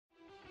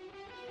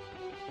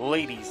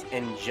Ladies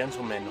and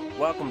gentlemen,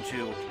 welcome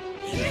to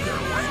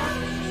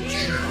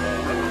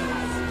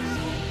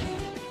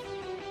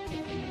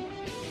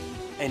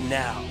And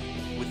now,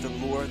 with the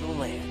lore of the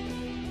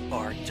land,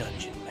 our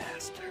Dungeon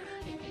Master.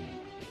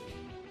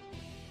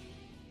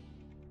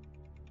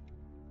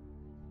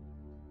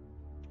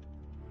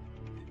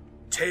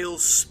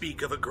 Tales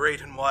speak of a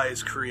great and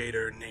wise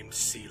creator named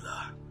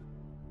Sela.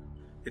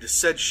 It is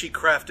said she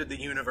crafted the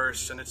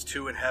universe and its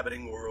two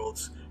inhabiting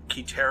worlds,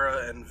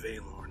 Kitera and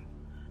Valorn.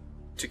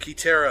 To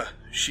Kitera,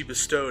 she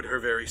bestowed her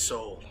very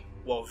soul,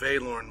 while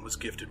Valorn was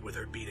gifted with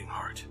her beating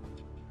heart.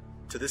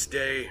 To this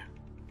day,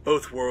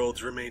 both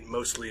worlds remain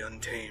mostly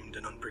untamed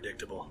and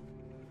unpredictable,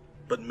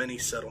 but many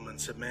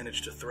settlements have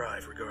managed to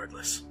thrive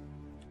regardless.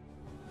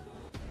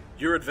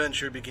 Your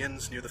adventure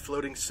begins near the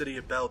floating city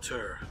of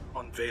Baltur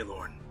on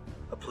Valorn,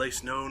 a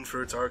place known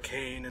for its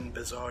arcane and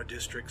bizarre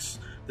districts,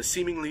 the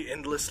seemingly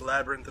endless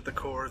labyrinth at the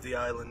core of the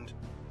island,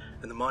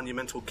 and the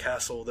monumental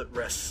castle that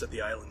rests at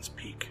the island's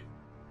peak.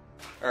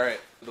 Alright,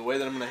 the way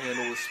that I'm going to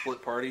handle this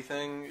split party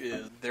thing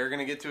is they're going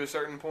to get to a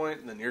certain point,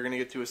 and then you're going to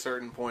get to a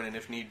certain point, and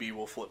if need be,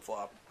 we'll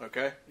flip-flop,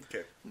 okay?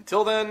 Okay.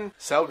 Until then,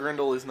 Sal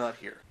Grindle is not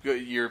here.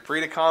 You're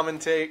free to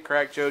commentate,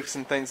 crack jokes,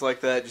 and things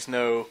like that. Just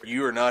know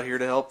you are not here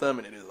to help them,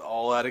 and it is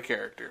all out of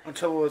character.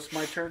 Until it's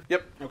my turn?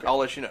 Yep, Okay. I'll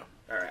let you know.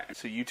 Alright.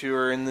 So you two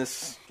are in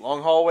this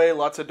long hallway,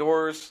 lots of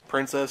doors.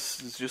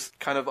 Princess is just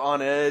kind of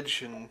on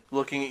edge and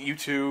looking at you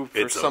two for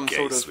It's some okay,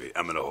 sort of... sweet.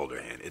 I'm gonna hold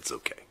her hand. It's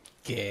okay.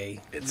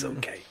 Gay. It's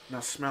okay. Now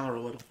smell her a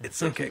little.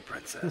 It's okay,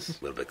 princess.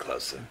 A little bit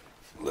closer.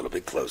 A little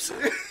bit closer.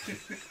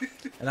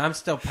 And I'm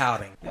still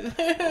pouting.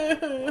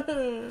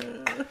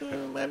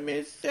 I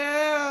miss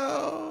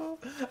Sal.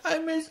 I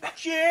miss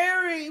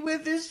Jerry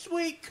with his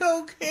sweet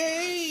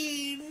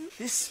cocaine.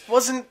 This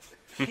wasn't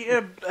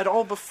here at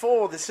all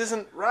before. This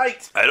isn't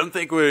right. I don't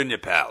think we're in your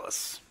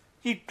palace.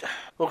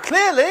 Well,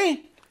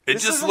 clearly. It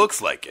This just isn't-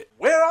 looks like it.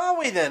 Where are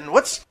we then?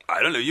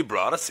 I don't know. You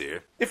brought us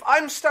here. If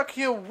I'm stuck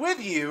here with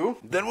you?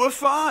 Then we're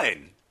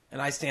fine.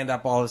 And I stand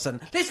up all of a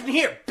sudden. Listen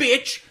here,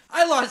 bitch.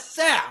 I lost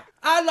Sal.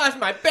 I lost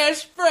my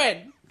best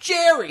friend,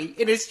 Jerry,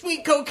 and his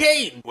sweet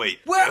cocaine. Wait,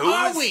 Where who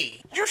are is-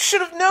 we? You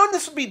should have known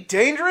this would be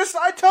dangerous.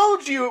 I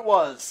told you it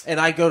was. And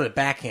I go to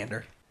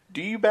backhander.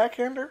 Do you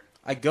backhand her?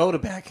 I go to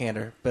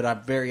backhander, but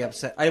I'm very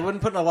upset. I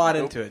wasn't putting a lot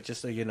into it,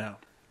 just so you know.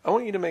 I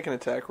want you to make an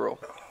attack roll.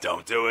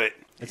 Don't do it.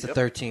 It's a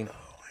 13.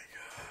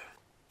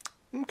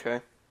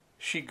 Okay.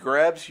 She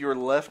grabs your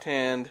left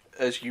hand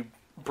as you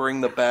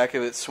bring the back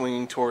of it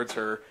swinging towards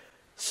her,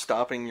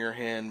 stopping your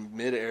hand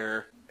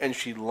midair, and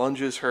she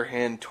lunges her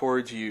hand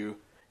towards you.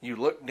 You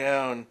look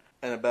down,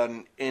 and about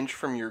an inch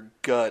from your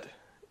gut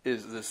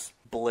is this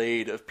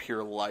blade of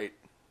pure light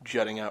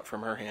jutting out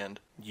from her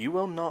hand. You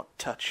will not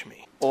touch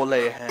me, or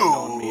lay a hand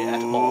on me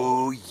at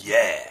all, Oh,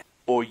 yeah.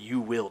 or you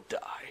will die.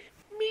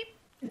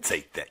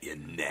 Take that, you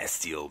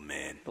nasty old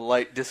man. The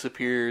light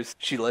disappears.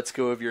 She lets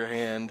go of your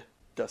hand,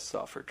 dusts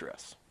off her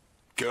dress.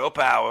 Girl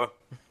power.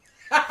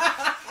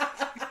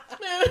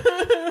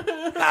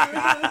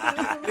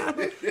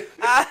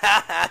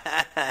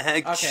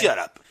 Shut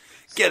up.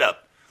 Get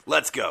up.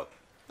 Let's go.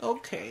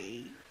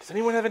 Okay. Does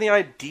anyone have any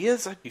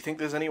ideas? You think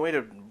there's any way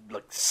to,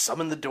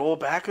 summon the door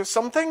back or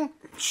something?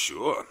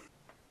 Sure.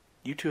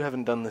 You two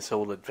haven't done this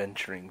whole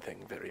adventuring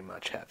thing very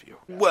much, have you?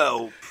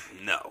 Well,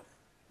 no.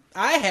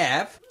 I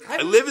have.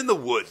 I live in the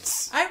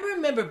woods. I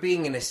remember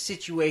being in a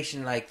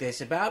situation like this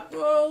about,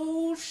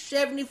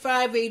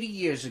 75, 80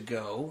 years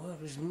ago.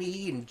 It was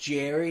me and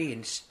Jerry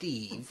and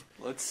Steve.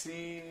 Let's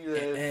see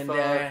if,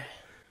 And,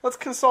 let's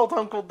consult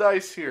Uncle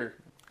Dice here.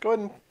 Go ahead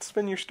and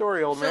spin your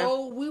story, old man.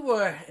 So we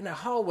were in a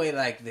hallway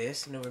like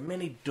this, and there were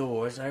many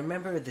doors. I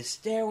remember the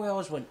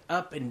stairwells went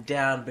up and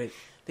down, but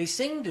they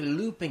seemed to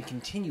loop and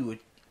continue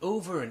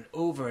over and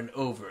over and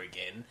over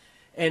again.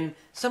 And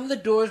some of the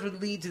doors would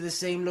lead to the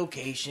same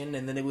location,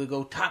 and then they would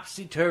go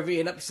topsy-turvy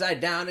and upside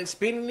down and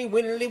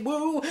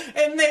spinnily-winnily-woo,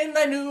 and then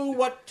I knew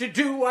what to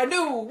do. I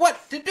knew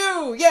what to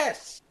do,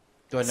 yes!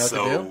 Do I know what to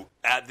do? So,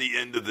 at the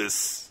end of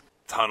this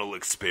tunnel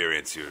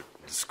experience you're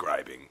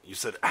describing, you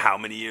said how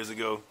many years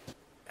ago?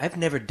 I've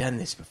never done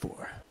this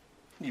before.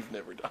 You've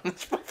never done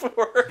this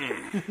before.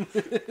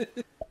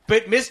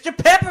 But Mr.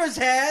 Peppers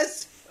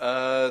has!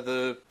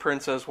 The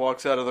princess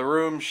walks out of the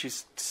room. She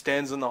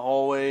stands in the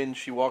hallway, and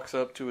she walks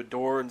up to a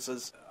door and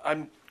says,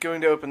 I'm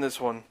going to open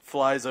this one.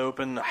 Flies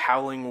open, a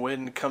howling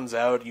wind comes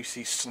out. You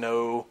see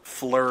snow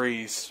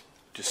flurries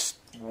just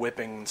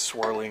whipping and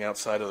swirling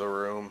outside of the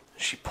room.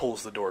 She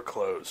pulls the door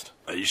closed.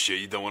 Are you sure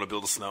you don't want to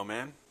build a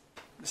snowman?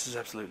 This is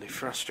absolutely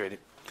frustrating.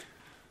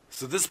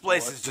 So this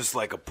place is just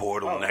like a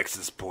portal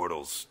Nexus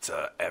portals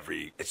to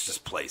it's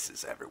just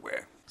places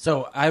everywhere.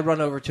 So I run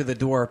over to the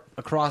door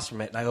across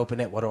from it, and I open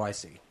it. What do I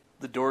see?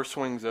 The door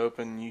swings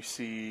open. You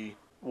see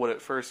what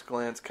at first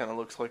glance kind of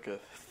looks like a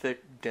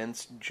thick,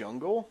 dense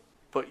jungle.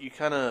 But you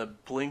kind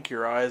of blink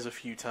your eyes a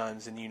few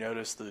times, and you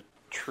notice the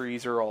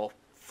trees are all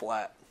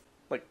flat,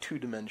 like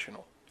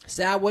two-dimensional.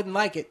 Sal wouldn't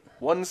like it.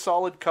 One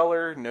solid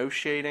color, no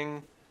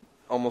shading,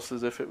 almost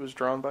as if it was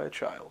drawn by a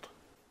child.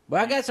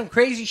 Well, I got some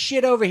crazy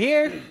shit over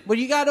here. What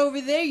do you got over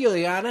there,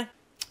 Juliana?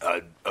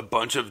 A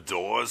bunch of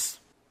doors.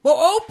 Well,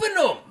 open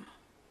them!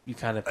 You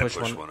kind of I push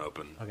push one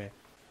open. Okay.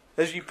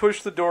 As you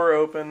push the door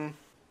open,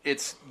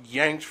 it's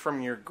yanked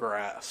from your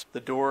grasp. The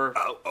door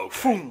Oh,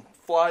 okay. boom,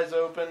 flies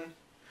open,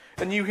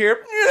 and you hear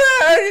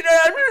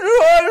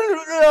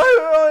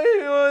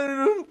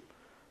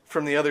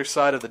from the other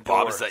side of the door.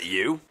 Bob, is that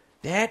you?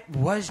 That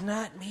was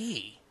not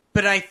me.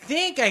 But I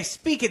think I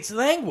speak its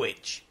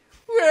language.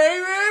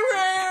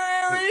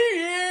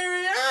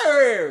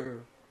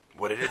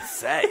 What did it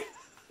say?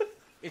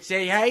 It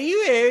say, how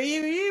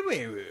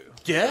you...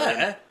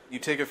 Duh. You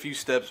take a few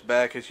steps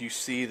back as you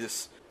see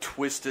this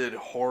twisted,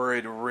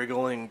 horrid,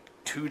 wriggling,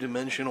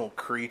 two-dimensional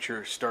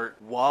creature start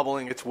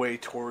wobbling its way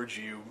towards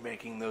you,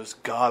 making those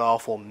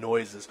god-awful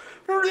noises.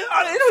 Gross,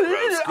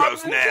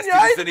 nasty.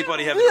 Does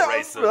anybody have an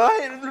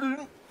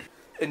eraser?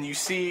 And you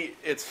see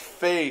its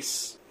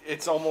face.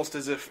 It's almost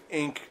as if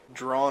ink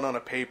drawn on a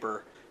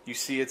paper. You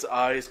see its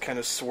eyes kind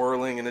of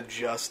swirling and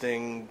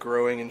adjusting,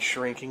 growing and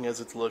shrinking as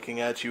it's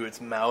looking at you.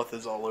 Its mouth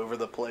is all over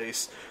the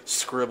place,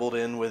 scribbled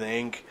in with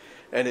ink,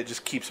 and it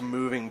just keeps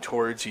moving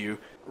towards you.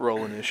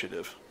 Roll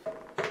initiative.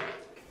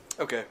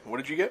 Okay, what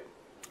did you get?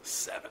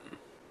 7.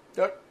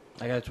 Duck.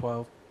 I got a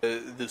 12.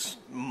 This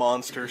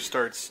monster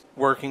starts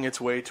working its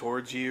way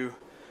towards you,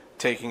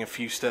 taking a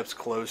few steps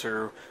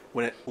closer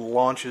when it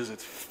launches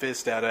its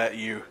fist out at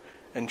you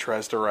and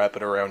tries to wrap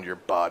it around your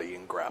body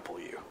and grapple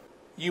you.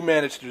 You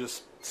manage to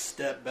just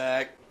step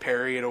back,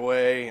 parry it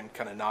away, and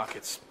kind of knock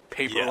its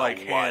paper-like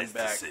hand wise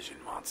back. decision,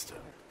 monster.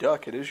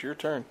 Duck, it is your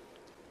turn.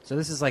 So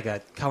this is like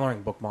a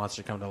coloring book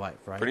monster come to life,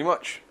 right? Pretty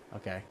much.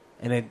 Okay.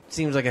 And it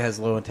seems like it has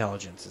low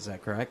intelligence, is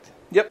that correct?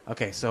 Yep.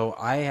 Okay, so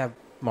I have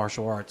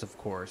martial arts, of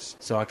course.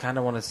 So I kind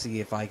of want to see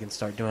if I can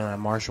start doing a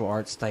martial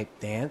arts type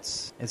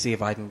dance and see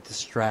if I can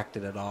distract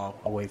it at all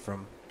away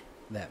from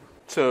them.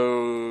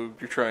 So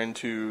you're trying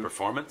to...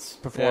 Performance?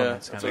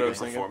 Performance, Yeah, kind that's of what I Make was a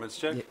thinking. performance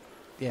check?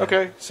 Yeah.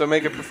 Okay, so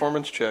make a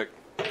performance check.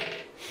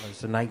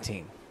 So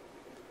 19.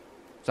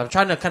 So I'm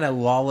trying to kind of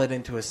lull it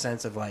into a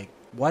sense of like,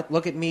 what?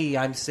 Look at me,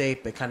 I'm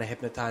safe, but kind of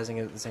hypnotizing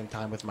it at the same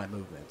time with my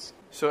movements.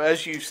 So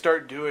as you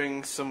start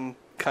doing some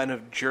kind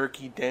of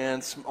jerky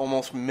dance,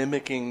 almost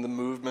mimicking the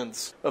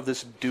movements of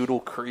this doodle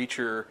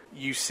creature,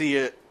 you see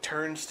it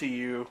turns to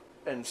you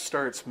and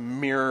starts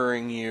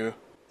mirroring you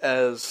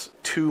as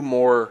two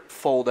more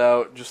fold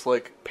out just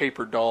like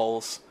paper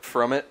dolls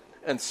from it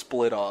and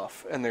split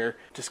off. And they're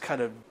just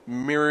kind of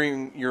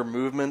mirroring your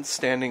movements,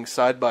 standing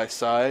side by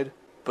side,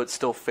 but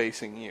still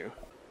facing you.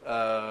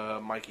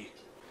 Mikey.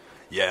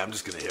 Yeah, I'm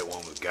just going to hit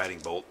one with Guiding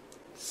Bolt.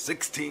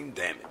 16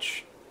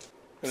 damage.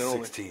 And it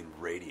only- 16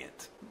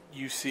 radiant.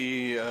 You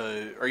see,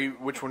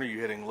 which one are you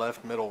hitting?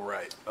 Left, middle,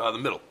 right? The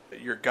middle.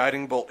 Your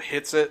guiding bolt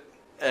hits it,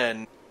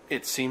 and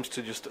it seems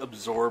to just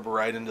absorb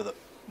right into the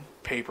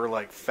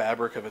paper-like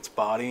fabric of its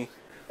body,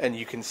 and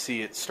you can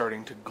see it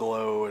starting to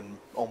glow and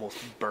almost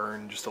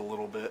burn just a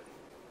little bit.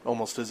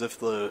 Almost as if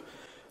the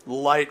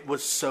light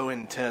was so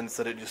intense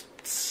that it just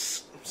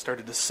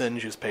started to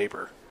singe his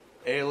paper.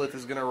 Aelith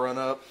is going to run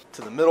up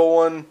to the middle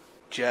one,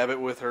 jab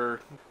it with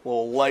her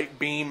little light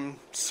beam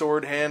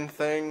sword hand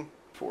thing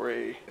for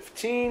a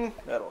 15.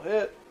 That'll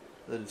hit.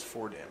 That is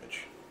 4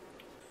 damage.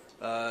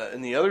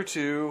 And the other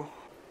two,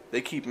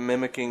 they keep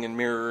mimicking and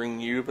mirroring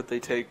you, but they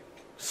take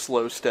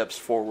slow steps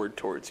forward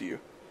towards you.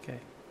 Okay.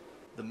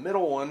 The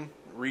middle one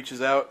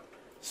reaches out,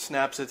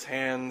 snaps its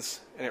hands,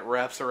 and it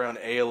wraps around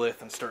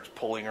Aelith and starts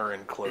pulling her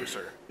in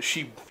closer.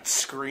 She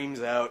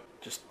screams out,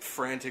 just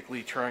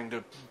frantically trying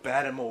to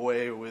bat him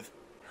away with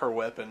her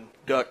weapon.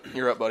 Duck,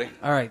 you're up, buddy.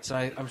 All right, so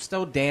I'm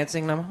still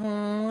dancing, and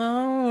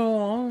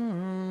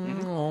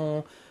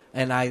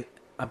and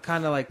I'm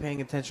kind of like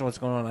paying attention to what's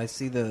going on. I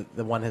see the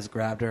one has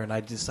grabbed her, and I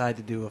decide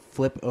to do a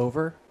flip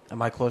over.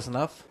 Am I close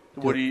enough?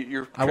 What do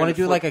you? I want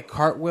to do like a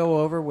cartwheel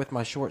over with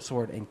my short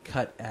sword and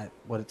cut at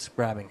what it's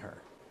grabbing her.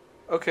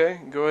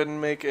 Okay, go ahead and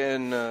make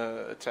an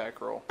attack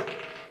roll. Oh,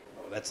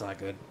 that's not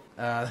good.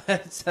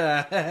 That's Is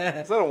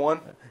that a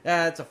 1?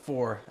 that's a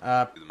 4.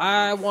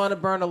 I want to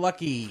burn a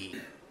lucky.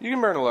 You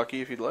can burn a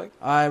lucky if you'd like.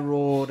 I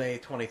rolled a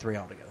 23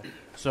 altogether,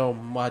 so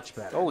much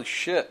better. Holy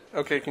shit.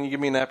 Okay, can you give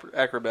me an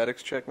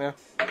acrobatics check now?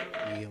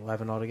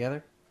 11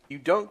 altogether. You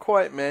don't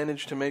quite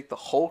manage to make the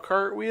whole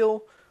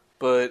cartwheel,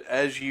 but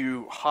as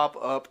you hop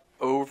up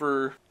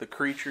over the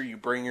creature, you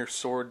bring your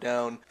sword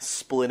down,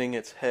 splitting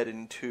its head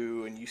in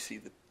two, and you see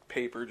the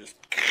paper just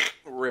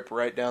rip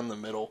right down the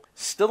middle.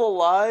 Still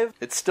alive,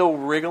 it's still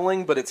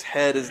wriggling, but its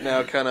head is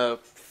now kind of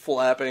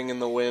flapping in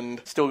the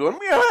wind, still going.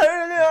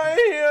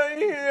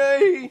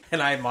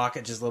 And I mock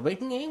it just a little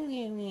bit.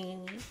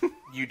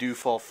 You do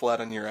fall flat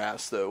on your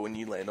ass, though, when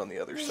you land on the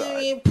other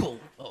side. Oh.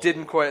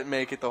 Didn't quite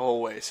make it the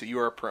whole way, so you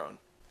are prone.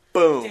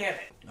 Boom! Damn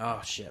it.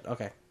 Oh, shit.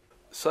 Okay.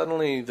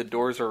 Suddenly, the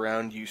doors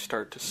around you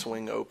start to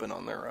swing open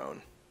on their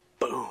own.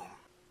 Boom,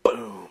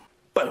 boom,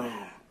 boom,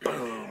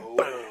 boom,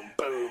 boom,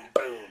 boom,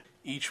 boom.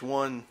 Each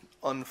one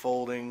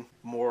unfolding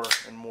more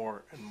and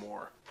more and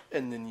more.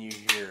 And then you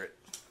hear it.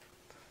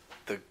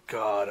 The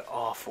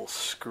god-awful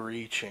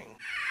screeching.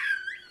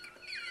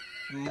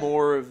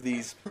 more of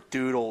these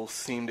doodles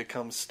seem to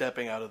come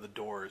stepping out of the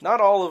doors.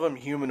 Not all of them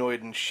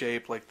humanoid in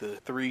shape like the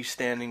three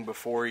standing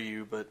before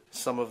you, but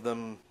some of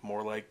them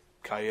more like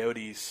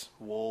coyotes,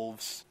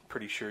 wolves.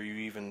 Pretty sure you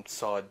even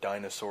saw a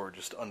dinosaur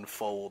just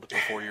unfold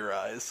before your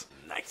eyes.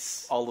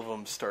 Nice. All of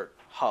them start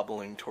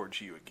hobbling towards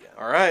you again.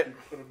 All right,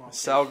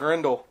 Sal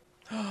Grindle.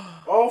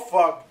 Oh,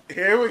 fuck.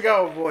 Here we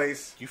go,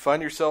 boys. You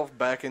find yourself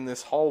back in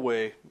this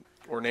hallway,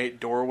 ornate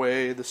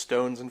doorway, the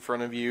stones in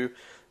front of you,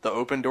 the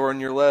open door on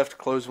your left,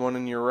 closed one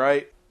on your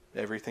right.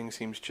 Everything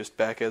seems just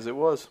back as it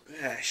was.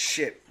 Ah,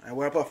 shit. I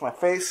wipe off my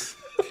face.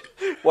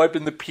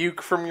 Wiping the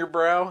puke from your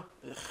brow.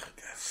 Ugh,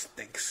 that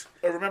stinks.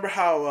 I remember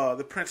how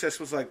the princess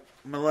was, like,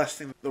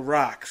 molesting the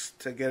rocks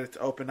to get it to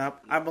open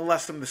up? I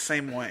molest them the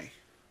same way.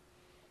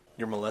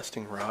 You're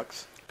molesting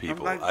rocks.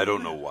 People, like- I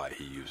don't know why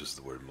he uses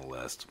the word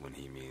molest when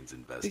he means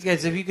investigate.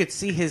 Because if you could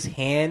see his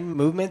hand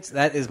movements,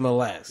 that is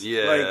molest.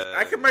 Yeah. Like,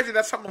 I can imagine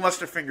that's how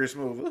molester fingers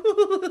move.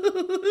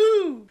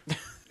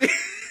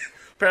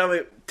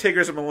 Apparently,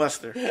 Tigger's a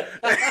molester.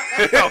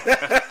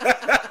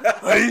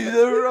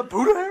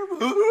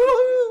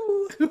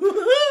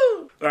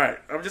 Alright,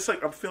 I'm just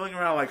like, I'm feeling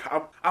around like,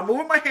 I'm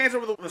moving my hands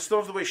over the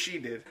stove the way she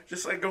did.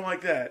 Just like going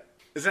like that.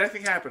 Is there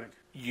anything happening?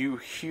 You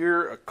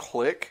hear a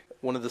click.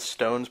 One of the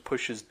stones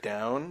pushes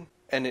down,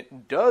 and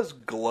it does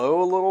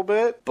glow a little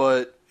bit,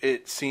 but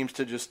it seems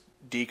to just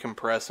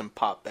decompress and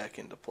pop back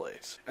into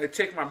place. I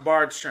take my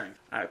bard strength.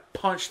 I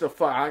punch the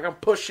fire. Like I'm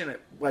pushing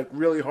it like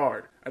really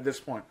hard at this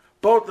point.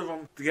 Both of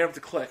them to get them to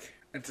click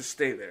and to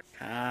stay there.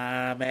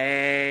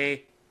 Hame.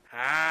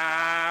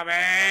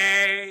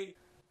 Hame.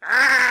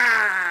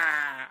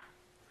 Ah!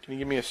 Can you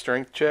give me a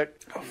strength check?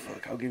 Oh,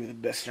 fuck. I'll give you the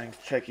best strength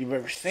check you've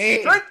ever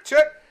seen. Strength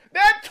check!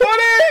 That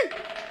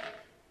 20!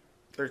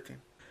 13.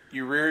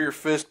 You rear your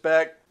fist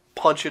back,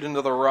 punch it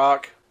into the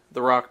rock.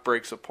 The rock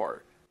breaks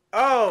apart.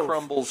 Oh!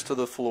 Crumbles to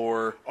the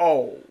floor.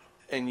 Oh.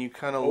 And you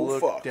kind of Oh,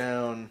 look fuck.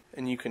 down,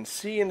 and you can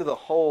see into the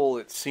hole.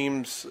 It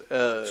seems...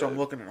 So I'm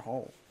looking at a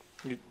hole.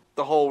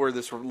 the hole where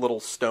this little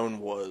stone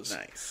was.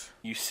 Nice.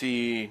 You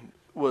see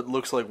what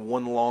looks like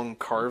one long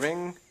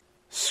carving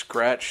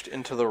scratched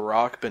into the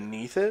rock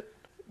beneath it,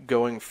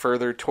 going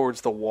further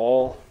towards the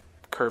wall,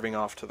 curving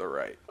off to the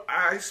right.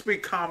 I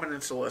speak Common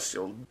and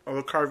Celestial. Are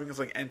the carvings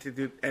like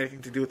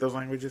anything to do with those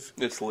languages?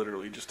 It's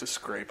literally just a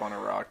scrape on a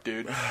rock,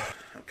 dude.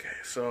 Okay,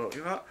 so,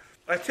 you know,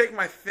 I take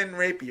my thin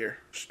rapier.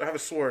 I have a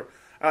sword.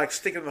 I, like,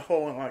 stick it in the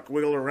hole and, like,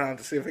 wiggle around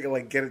to see if I can,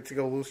 like, get it to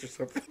go loose or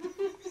something.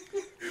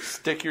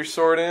 Stick your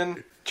sword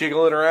in,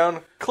 jiggle it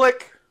around,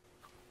 click!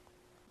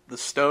 The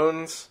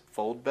stones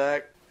fold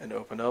back and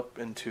open up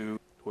into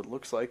what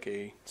looks like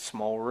a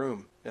small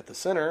room. At the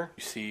center,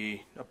 you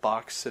see a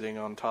box sitting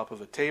on top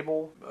of a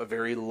table, a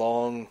very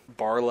long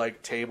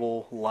bar-like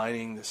table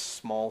lining this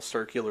small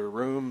circular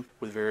room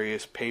with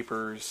various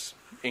papers,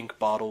 ink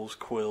bottles,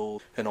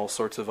 quills, and all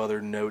sorts of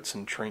other notes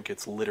and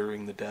trinkets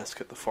littering the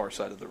desk at the far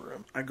side of the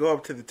room. I go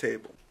up to the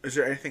table. Is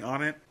there anything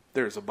on it?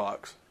 There's a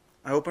box.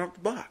 I open up the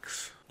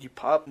box. You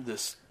pop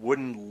this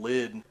wooden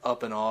lid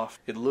up and off.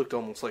 It looked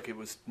almost like it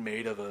was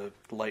made of a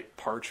light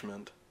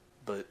parchment,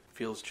 but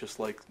feels just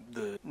like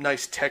the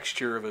nice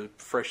texture of a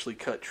freshly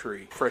cut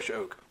tree, fresh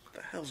oak. What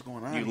the hell's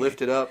going on You here?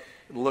 lift it up,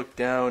 look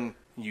down,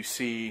 you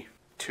see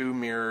two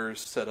mirrors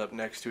set up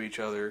next to each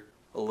other,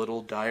 a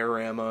little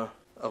diorama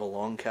of a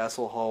long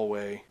castle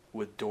hallway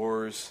with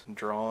doors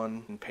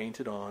drawn and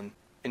painted on,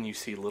 and you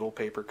see little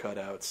paper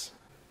cutouts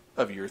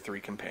of your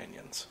three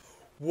companions.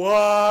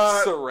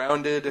 What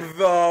Surrounded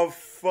the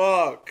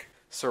fuck?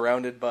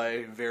 surrounded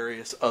by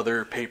various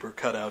other paper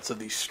cutouts of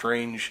these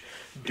strange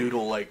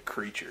doodle-like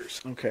creatures.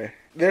 Okay.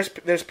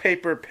 There's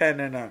paper, pen,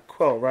 and a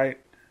quill, right?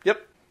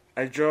 Yep.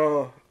 I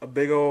draw a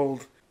big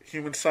old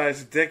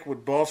human-sized dick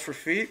with balls for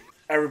feet.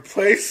 I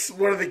replace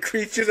one of the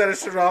creatures that are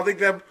surrounding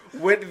them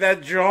with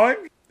that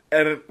drawing.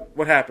 And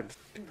what happens?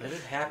 Let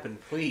it happen,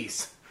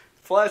 please.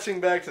 Flashing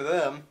back to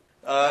them,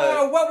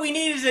 Oh, what we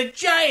need is a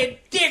giant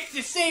dick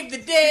to save the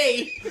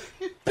day!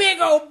 Big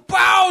old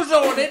balls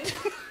on it!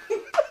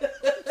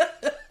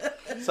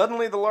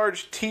 suddenly the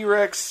large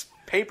T-Rex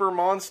paper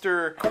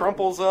monster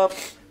crumples up,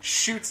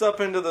 shoots up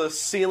into the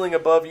ceiling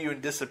above you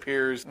and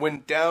disappears,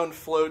 when down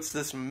floats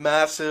this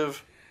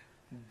massive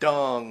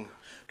dong.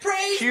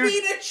 Praise Huge-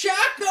 be to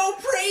Chaco!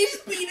 Praise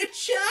be to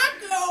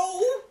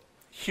Chaco!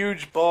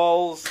 Huge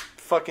balls,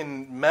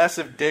 fucking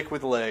massive dick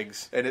with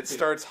legs, and it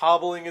starts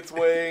hobbling its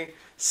way,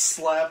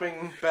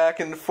 slapping back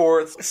and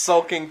forth,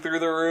 sulking through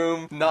the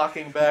room,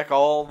 knocking back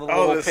all the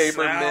little the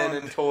paper men sound.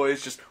 and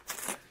toys,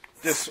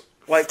 Just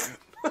like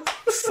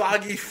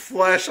soggy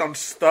flesh on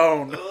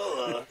stone.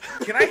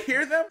 Can I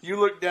hear them? You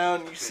look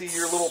down, you see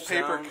your little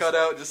paper Sounds-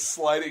 cutout just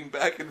sliding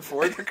back and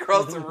forth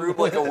across the room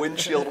like a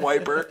windshield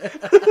wiper.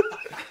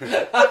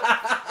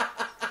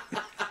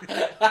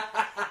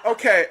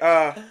 Okay,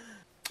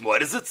 Why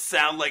does it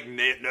sound like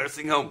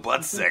nursing home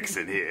butt sex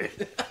in here?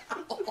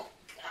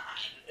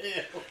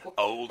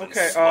 Old and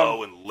Okay,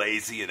 slow and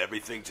lazy and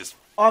everything just...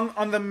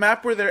 on the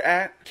map where they're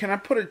at, can I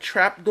put a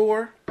trap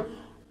door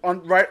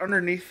on right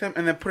underneath them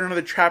and then put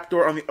another trap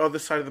door on the other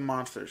side of the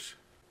monsters?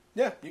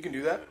 Yeah, you can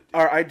do that.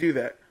 All right, I do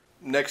that.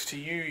 Next to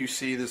you, you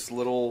see this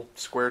little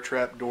square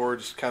trap door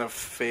just kind of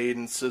fade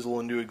and sizzle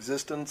into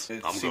existence.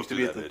 It I'm seems to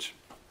going be through at that the bitch.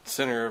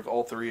 center of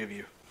all three of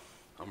you.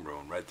 I'm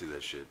rolling right through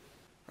that shit.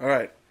 All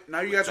right.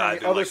 Now you guys are on the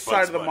Dive in other like side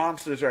Bugs of the Bunny.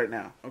 monsters right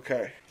now.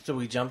 Okay. So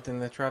we jumped in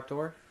the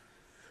trapdoor?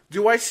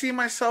 Do I see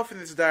myself in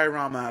this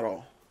diorama at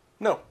all?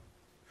 No,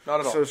 not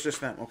at all. So it's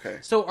just them. Okay.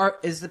 So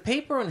is the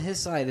paper on his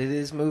side, it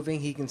is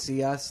moving, he can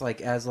see us, like,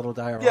 as little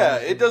dioramas? Yeah,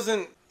 it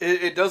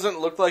doesn't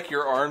look like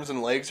your arms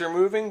and legs are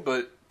moving,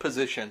 but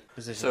position.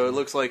 So it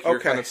looks like you're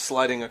Okay. kind of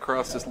sliding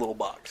across this little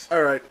box.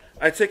 All right.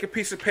 I take a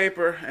piece of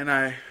paper and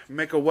I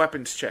make a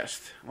weapons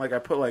chest. Like I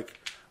put like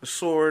a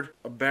sword,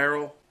 a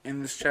barrel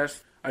in this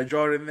chest. I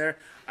draw it in there.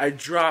 I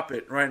drop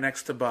it right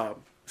next to Bob,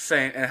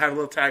 saying, and have a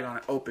little tag on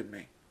it. Open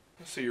me.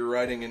 So you're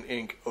writing in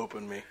ink,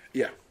 open me.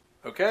 Yeah.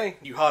 Okay,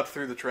 you hop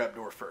through the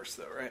trapdoor first,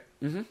 though, right?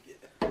 Mm-hmm.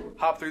 Yeah.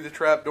 Hop through the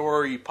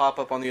trapdoor, you pop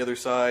up on the other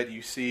side,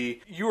 you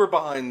see... You were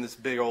behind this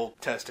big old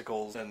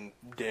testicles and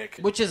dick.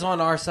 Which is on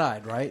our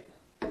side, right?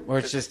 Or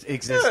it's just Yeah,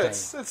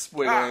 existing? it's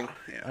wiggling.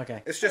 Yeah.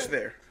 Okay. It's just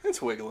there.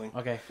 It's wiggling.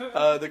 Okay.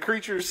 The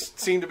creatures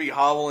seem to be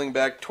hobbling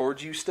back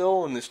towards you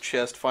still, and this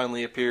chest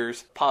finally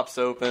appears, pops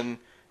open.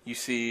 You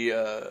see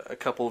a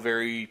couple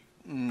very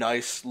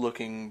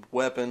nice-looking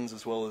weapons,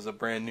 as well as a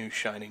brand new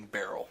shining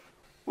barrel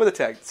with a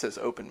tag that says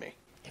 "Open Me."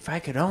 If I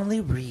could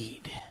only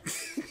read.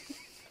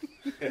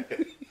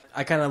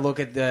 I kind of look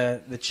at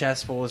the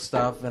chest full of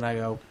stuff, and I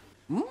go,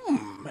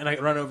 and I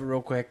run over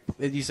real quick.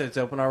 You said it's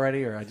open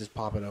already, or I just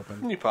pop it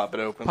open? You pop it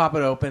open. Pop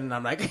it open, and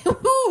I'm like,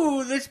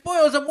 ooh, the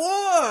spoils of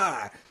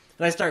war!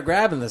 And I start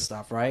grabbing this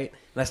stuff, right?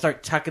 And I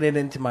start tucking it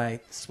into my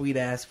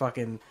sweet-ass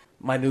fucking,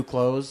 my new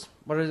clothes.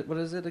 What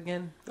is it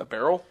again? A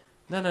barrel?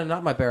 No,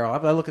 not my barrel.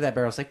 I look at that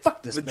barrel and say,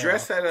 fuck this The barrel.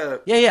 dress had a...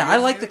 Yeah, I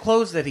like the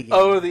clothes that he gave.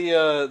 Oh,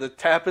 the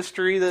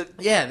tapestry that...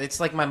 Yeah, it's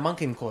like my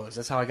monkin clothes.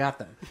 That's how I got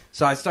them.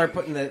 So I start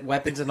putting the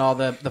weapons in all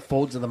the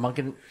folds of the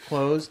monkin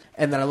clothes,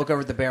 and then I look over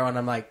at the barrel and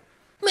I'm like,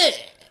 meh,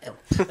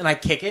 and I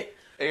kick it,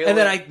 and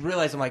then I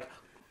realize I'm like,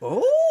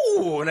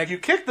 oh, and You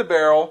kick the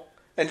barrel,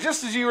 and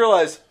just as you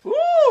realize,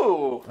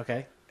 ooh,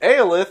 okay.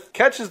 Aelith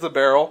catches the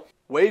barrel,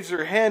 waves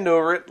her hand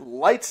over it,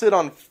 lights it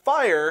on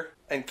fire,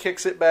 and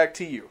kicks it back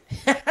to you.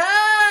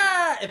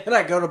 And then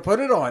I go to put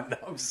it on. No,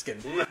 I'm just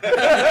kidding. All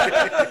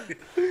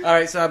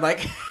right, so I'm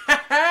like,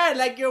 I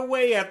like your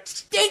way of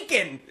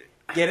stinking.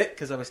 Get it?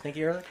 Because I was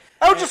stinky earlier?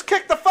 Oh, just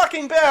kick the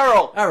fucking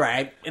barrel! All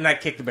right, and I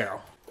kick the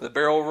barrel. The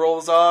barrel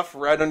rolls off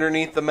right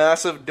underneath the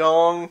massive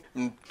dong,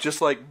 and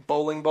just like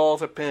bowling ball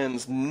to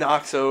pins,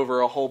 knocks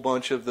over a whole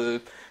bunch of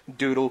the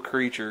doodle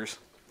creatures.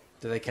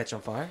 Do they catch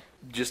on fire?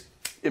 Just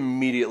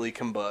immediately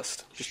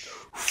combust. Just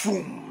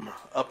boom,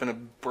 up in a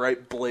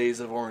bright blaze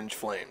of orange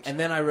flames. And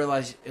then I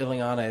realize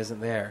Ileana isn't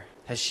there.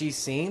 Has she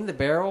seen the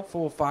barrel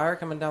full of fire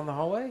coming down the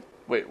hallway?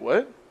 Wait,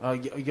 what? Oh,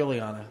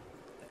 Ileana.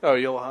 Oh,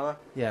 Johanna?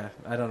 Yeah,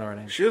 I don't know her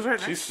name. She was right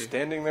She's next to you.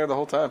 standing there the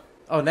whole time.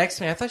 Oh, next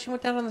to me. I thought she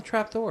went down on the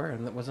trap door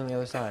and it was on the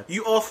other side.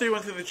 You all three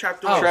went through the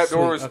trap door. Oh, Trap sweet.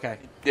 doors. Okay.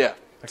 Yeah.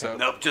 So,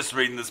 Nope, just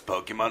reading this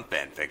Pokemon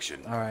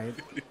fanfiction. All right.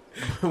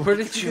 Where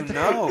did you get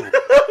that? No.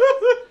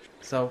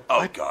 So,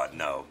 Oh, God,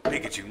 no.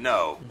 Pikachu,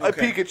 no. I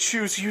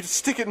Pikachu's you to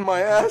stick it in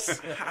my ass.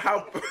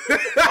 How...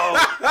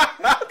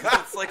 Oh, God,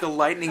 it's like a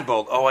lightning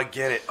bolt. Oh, I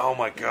get it. Oh,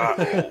 my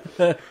God.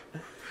 Oh.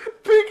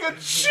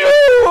 Pikachu!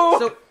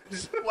 so,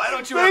 Why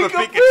don't you have a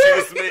Make a Pikachu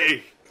with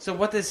me? so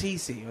what does he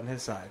see on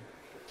his side?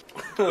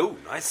 Ooh,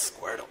 nice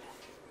Squirtle.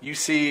 You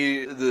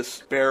see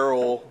this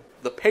barrel,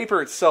 the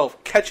paper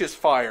itself catches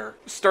fire,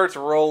 starts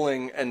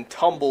rolling, and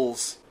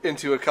tumbles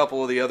into a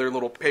couple of the other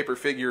little paper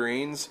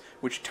figurines,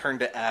 which turn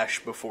to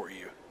ash before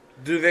you.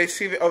 Do they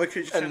see the other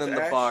creatures? And turn then to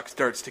the ash? box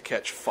starts to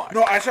catch fire.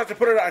 No, I just have to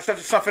put it out. I just have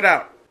to stuff it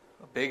out.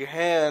 A big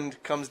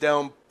hand comes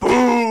down,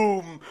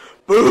 boom,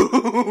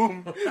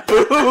 boom,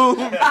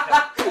 boom,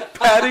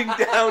 patting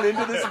down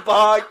into this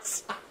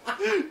box.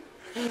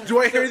 Do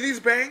I hear these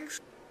bangs?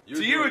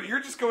 To you, and you're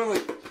just going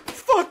like,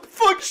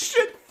 fuck,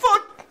 shit,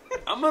 fuck.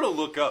 I'm gonna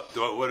look up.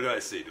 What do I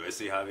see? Do I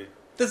see Javi?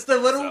 Does the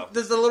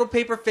little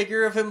paper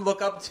figure of him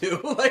look up too?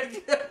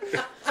 Like,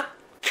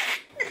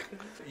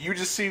 You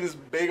just see this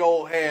big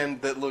old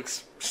hand that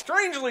looks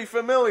strangely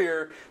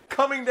familiar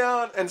coming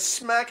down and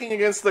smacking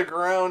against the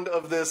ground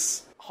of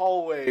this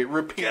hallway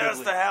repeatedly. Get us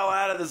the hell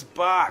out of this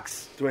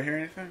box. Do I hear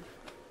anything?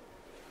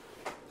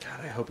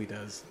 God, I hope he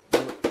does.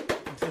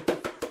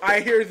 I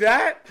hear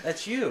that.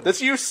 That's you.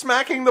 That's you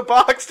smacking the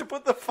box to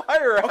put the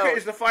fire out. Okay,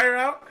 is the fire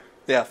out?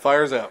 Yeah,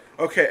 fire's out.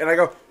 Okay, and I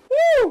go,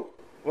 woo!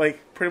 Like,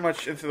 pretty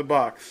much into the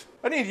box.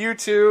 I need you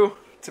two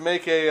to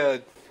make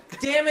a...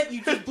 Damn it!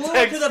 You just blew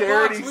into the box. Dexterity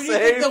Where do you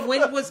think save. the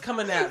wind was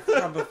coming at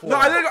from before? No,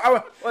 I didn't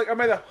go, I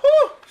made a,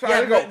 whoo! So I Yeah,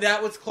 didn't go, but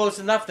that was close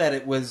enough that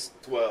it was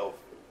 12.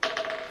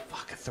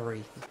 fuck a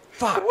 3.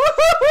 Fuck.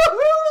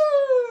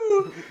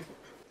 Woo-hoo-hoo-hoo!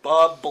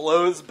 Bob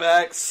blows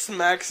back,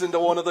 smacks into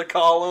one of the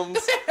columns.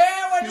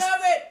 I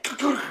love it.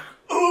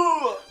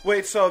 Ooh!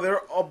 wait, so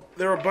there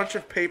are a bunch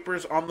of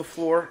papers on the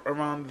floor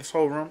around this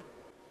whole room?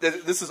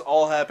 This is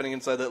all happening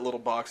inside that little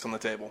box on the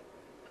table.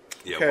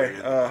 Yeah, Okay, we're in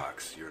the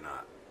box. You're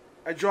not.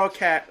 I draw a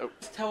cat.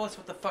 Just tell us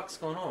what the fuck's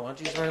going on. Why don't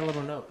you just write a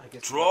little note? I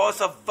guess. Draw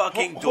us a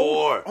fucking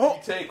door. You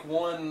take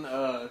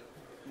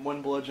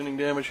one bludgeoning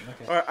damage.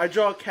 Okay. All right, I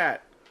draw a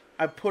cat.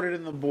 I put it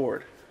in the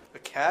board. A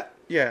cat?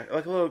 Yeah,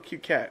 like a little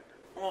cute cat.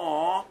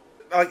 Aww.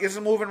 Like, is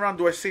it moving around?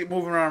 Do I see it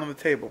moving around on the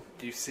table?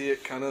 Do you see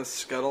it kind of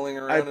scuttling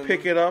around? I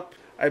pick it up.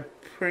 I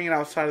bring it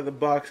outside of the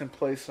box and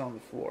place it on the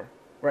floor,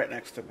 right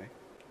next to me.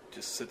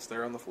 Just sits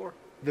there on the floor.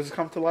 Does it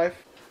come to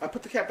life? I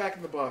put the cat back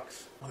in the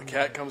box. The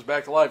cat comes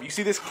back to life. You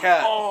see this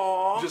cat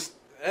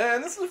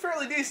and this is a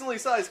fairly decently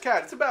sized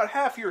cat. It's about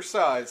half your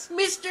size.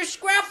 Mr.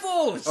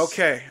 Scruffles!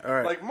 Okay, all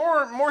right. Like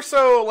more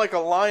so like a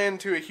lion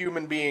to a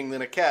human being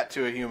than a cat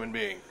to a human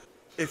being.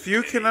 If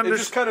you can It just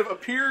understand... kind of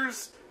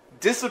appears,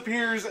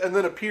 disappears, and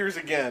then appears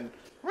again.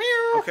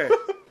 Okay,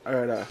 all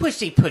right.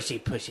 Pushy,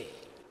 pushy, pushy.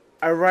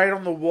 I write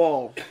on the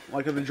wall,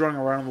 like in the drawing,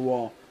 I write on the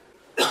wall.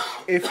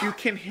 If you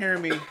can hear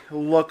me,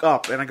 look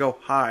up, and I go,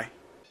 hi.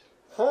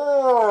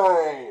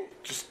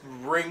 Just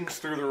rings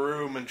through the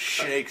room and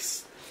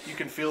shakes. You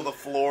can feel the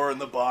floor and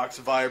the box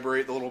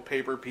vibrate. The little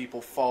paper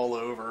people fall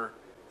over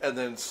and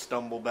then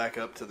stumble back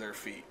up to their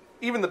feet.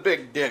 Even the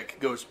big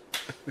dick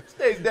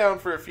stays down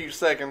for a few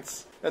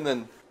seconds and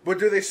then... But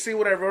do they see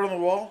what I wrote on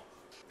the wall?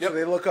 Yep. So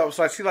they look up.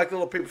 So I see like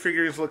little paper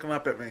figures looking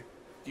up at me.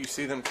 You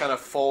see them kind of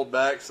fold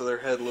back so their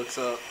head looks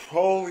up.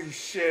 Holy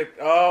shit.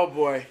 Oh,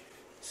 boy.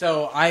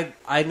 So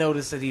I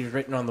noticed that he's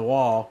written on the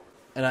wall,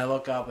 and I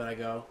look up and I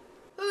go,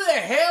 who the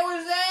hell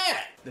is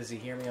that? Does he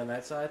hear me on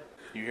that side?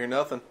 You hear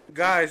nothing.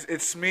 Guys,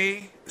 it's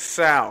me,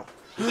 Sal.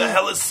 Who the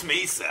hell is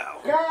Smee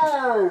Sal?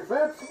 Guys,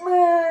 it's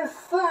me,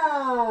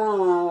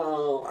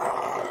 Sal.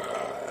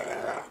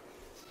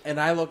 And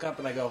I look up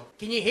and I go,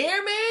 can you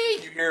hear me?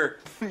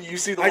 You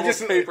see the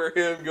little paper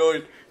him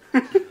going,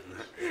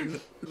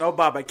 No,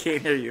 Bob, I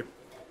can't hear you.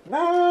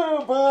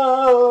 no,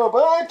 Bob,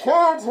 I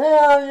can't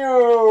hear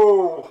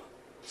you.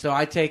 So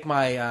I take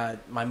my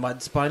my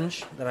mud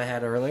sponge that I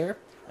had earlier,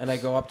 and I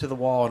go up to the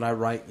wall and I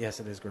write, yes,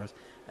 it is gross,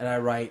 and I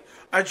write,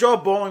 I draw a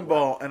bowling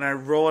ball and I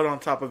roll it on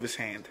top of his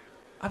hand.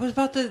 I was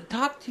about to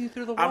talk to you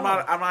through the wall.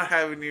 I'm not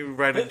having you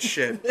write in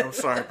shit. I'm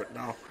sorry, but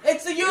no.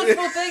 It's a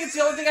useful thing. It's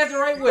the only thing I have to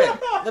write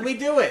with. Let me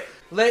do it.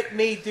 Let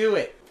me do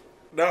it.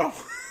 No.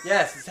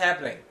 Yes, it's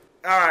happening.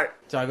 All right.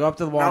 So I go up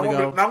to the wall Now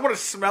and go, I'm going to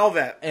smell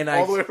that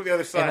all the way from the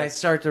other side. and I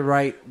start to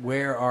write,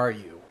 where are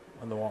you,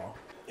 on the wall.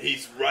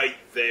 He's right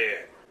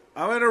there.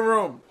 I'm in a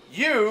room.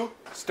 You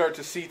start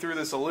to see through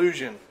this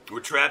illusion. We're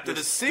trapped in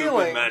The a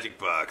ceiling- stupid magic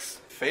box.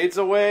 Fades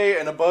away,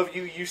 and above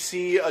you, you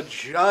see a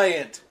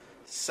giant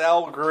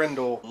Sal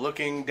Grindle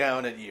looking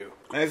down at you.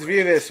 Nice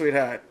view there,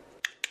 sweetheart.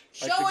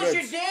 Show the us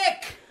your goods.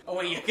 dick! Oh,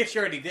 wait, I guess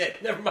you already did.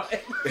 Never mind.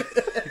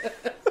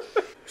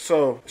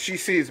 So, she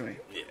sees me.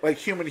 Like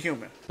human.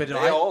 But They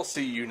all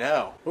see you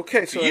now.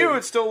 Okay, so... To you,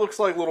 it still looks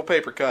like little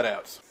paper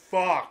cutouts.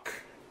 Fuck.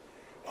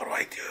 What do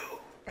I do?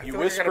 I You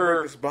feel like I gotta whisper.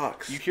 break this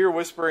box. You hear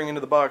whispering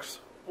into the box.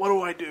 What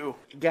do I do?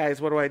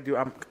 Guys, what do I do?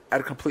 I'm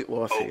at a complete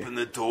loss here. Open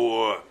the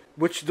door.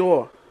 Which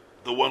door?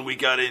 The one we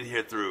got in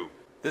here through.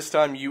 This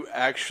time, you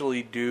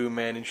actually do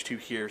manage to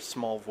hear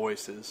small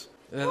voices.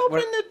 What- Open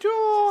the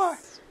door.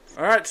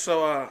 Alright,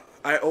 so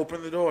I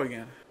open the door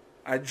again.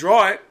 I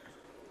draw it,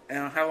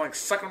 and I have like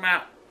suck them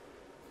out.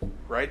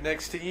 Right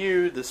next to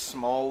you, this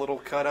small little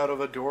cutout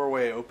of a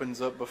doorway opens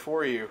up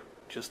before you,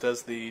 just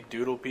as the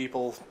doodle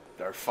people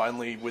are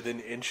finally within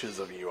inches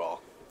of you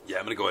all. Yeah,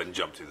 I'm gonna go ahead and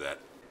jump through that.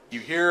 You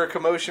hear a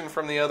commotion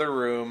from the other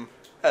room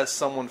as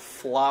someone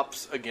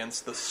flops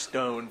against the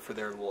stone for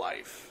their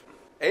life.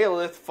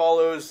 Aelith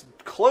follows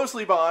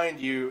closely behind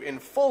you in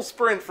full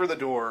sprint for the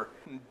door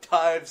and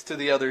dives to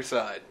the other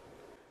side.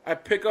 I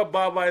pick up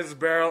Bob by his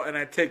barrel, and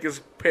I take his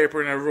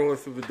paper, and I roll it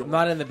through the door.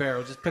 Not in the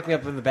barrel. Just pick me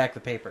up in the back of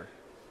the paper.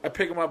 I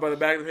pick him up by the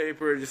back of the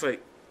paper and just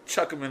like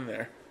chuck him in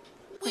there.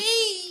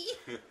 Whee!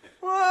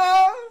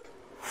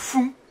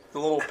 The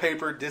little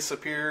paper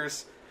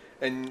disappears,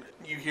 and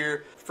you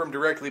hear from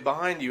directly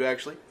behind you,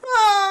 actually,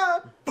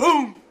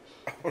 boom!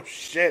 Oh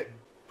shit!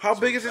 How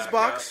big is this back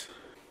box?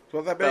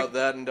 About that big? About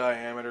that in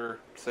diameter,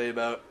 say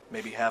about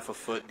maybe half a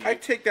foot deep. I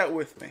take that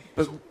with me.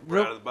 But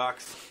We're out of the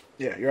box.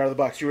 Yeah, you're out of the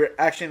box. You were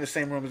actually in the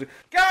same room as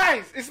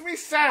Guys, it's me,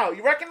 Sal.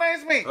 You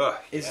recognize me?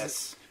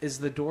 Is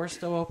the door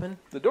still open?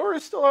 The door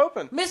is still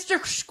open. Mr.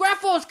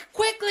 Scruffles,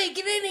 quickly,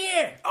 get in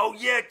here! Oh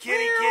yeah,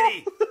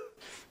 kitty.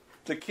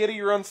 The kitty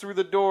runs through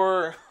the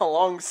door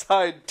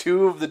alongside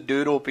two of the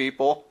doodle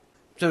people.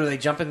 So do they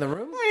jump in the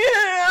room?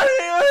 Are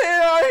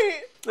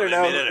they made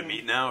out of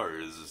meat now, or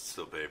is it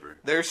still paper?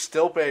 They're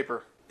still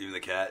paper. Even the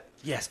cat?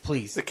 Yes,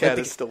 please. The cat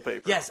is still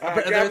paper. Yes, I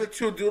but, grab the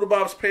two Doodle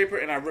Bob's paper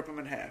and I rip them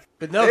in half.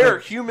 but no, They're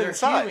human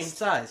size. Human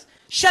size.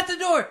 Shut the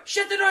door!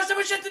 Shut the door!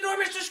 Someone shut the door!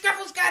 Mr.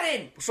 Scruffles got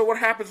in! So what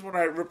happens when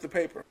I rip the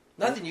paper?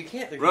 Nothing, you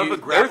can't. Rub a They're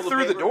grapple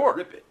through the paper door. and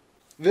Rip it.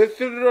 They're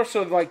through the door,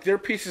 so like their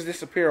pieces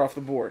disappear off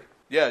the board.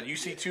 Yeah, you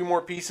see two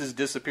more pieces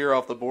disappear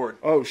off the board.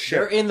 Oh They're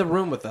shit! in the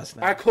room with us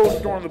now. I close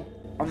the door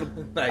on the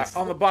Nice.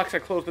 on the box. I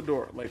close the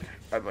door.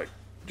 I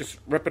just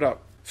rip it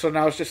up. So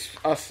now it's just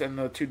us and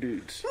the two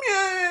dudes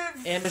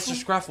And Mr.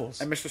 Scruffles.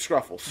 and Mr.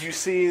 Scruffles. You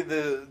see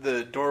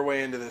the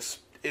doorway into this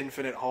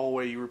infinite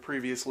hallway you were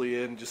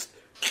previously in just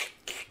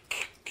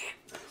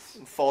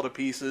fall to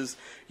pieces.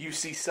 You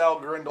see Sal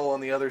Grindle on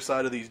the other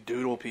side of these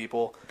doodle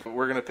people.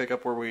 We're going to pick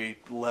up where we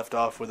left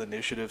off with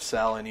initiative.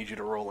 Sal, I need you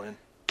to roll in.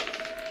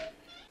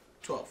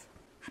 12.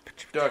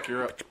 Duck,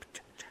 you're up.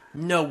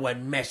 No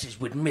one messes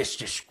with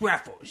Mr.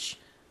 Scruffles.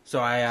 So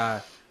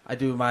I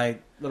do my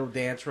little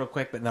dance real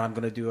quick, but then I'm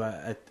going to do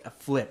a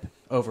flip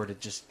over to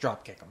just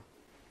drop kick him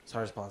as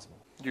hard as possible.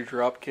 You're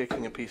drop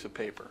kicking a piece of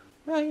paper.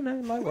 Well, it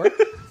might work.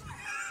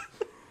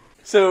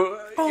 So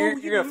you're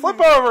going to flip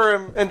over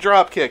him and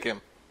drop kick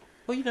him.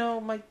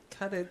 Well, might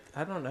cut it.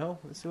 I don't know.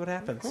 Let's see what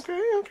happens.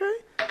 Okay.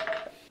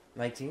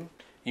 19.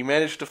 You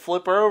manage to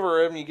flip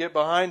over him, you get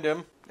behind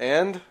him,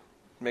 and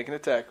make an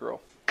attack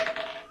roll.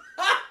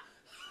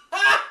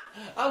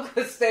 I'm going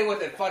to stay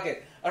with it. Fuck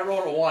it. I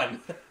rolled a 1.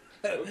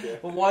 Okay.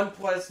 1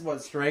 plus,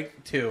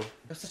 strength? 2. It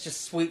was such a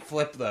sweet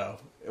flip, though.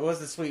 It was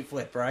a sweet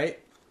flip, right?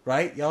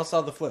 Right? Y'all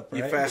saw the flip,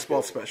 right? You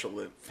fastball special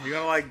lip. You're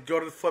gonna go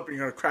to the flip and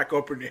you're gonna crack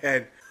open your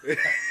head.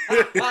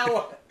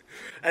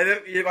 And then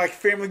you're like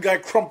Family Guy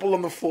crumple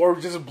on the floor,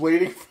 just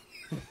bleeding.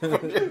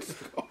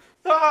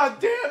 Ah,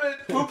 damn it!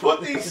 Who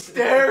put these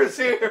stairs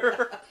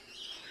here?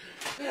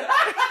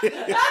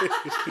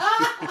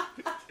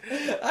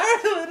 I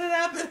don't know what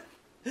happened.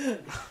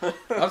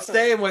 I'm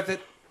staying with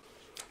it.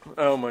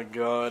 Oh my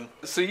god.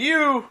 So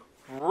you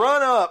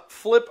run up,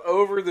 flip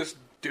over this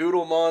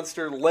doodle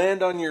monster,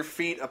 land on your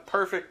feet, a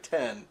perfect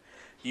 10.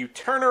 You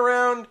turn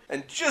around,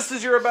 and just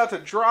as you're about to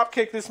drop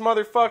kick this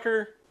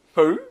motherfucker,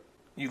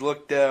 you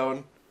look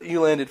down,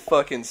 you landed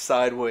fucking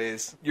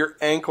sideways. Your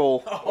ankle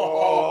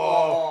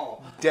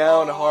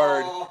down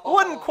hard.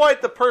 Wasn't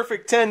quite the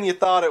perfect 10 you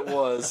thought it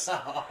was.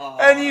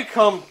 And you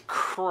come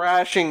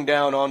crashing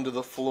down onto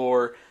the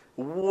floor,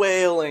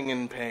 wailing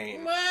in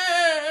pain.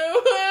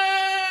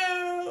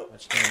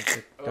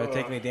 Do I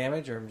take any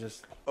damage, or I'm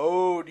just...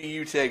 Oh, do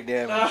you take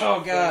damage?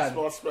 Oh, God.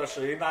 Fastball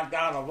special. You knocked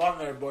down a 1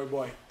 there,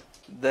 boy.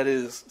 That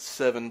is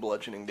 7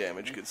 bludgeoning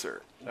damage, good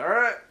sir.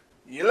 Alright,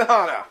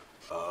 Yelana.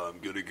 I'm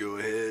gonna go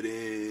ahead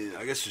and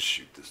I guess just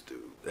shoot this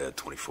dude.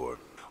 24.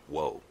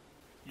 Whoa.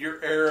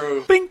 Your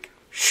arrow Bink.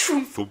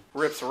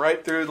 rips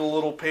right through the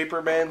little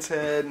paper man's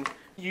head.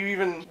 You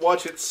even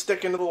watch it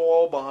stick into the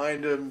wall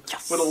behind him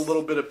with a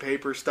little bit of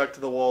paper stuck to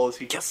the wall as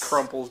he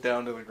crumples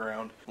down to the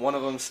ground. One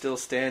of them still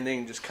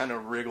standing, just kind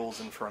of wriggles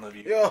in front of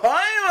you. Yo,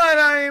 hi,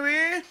 my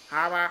baby.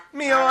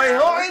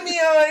 Me-oi-hoi.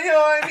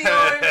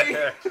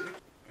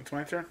 It's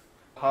my turn?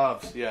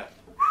 Hobbs, yeah.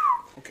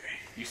 Okay.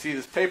 You see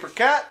this paper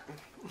cat,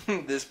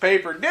 this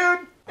paper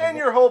dude, and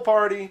your whole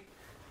party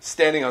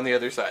standing on the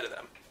other side of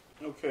them.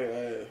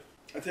 Okay,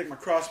 I take my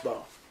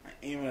crossbow. I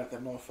aim it at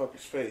that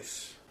motherfucker's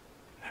face.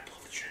 And I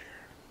pull the trigger.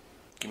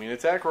 Give me an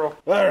attack roll.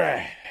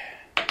 Alright.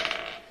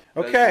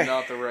 Okay. That is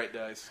not the right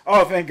dice.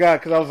 Oh, thank God,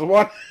 because I was the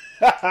one.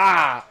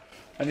 I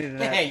needed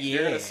that.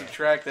 You're going to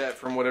subtract that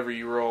from whatever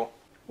you roll.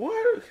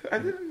 What? I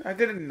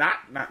didn't not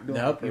do it.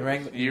 Nope,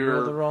 you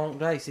rolled the wrong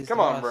dice. He's Come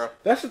the on, boss. bro.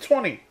 That's a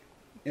 20.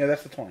 Yeah,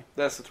 that's the 20.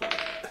 That's the 20.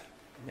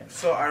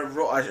 So I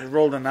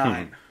rolled a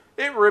 9.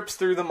 It rips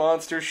through the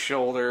monster's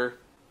shoulder.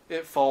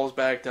 It falls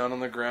back down on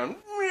the ground.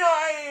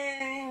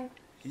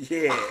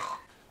 Yeah.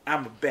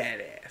 I'm a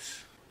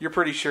badass. You're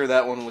pretty sure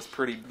that one was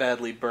pretty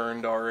badly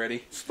burned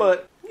already.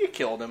 But you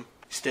killed him.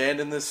 You stand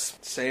in this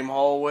same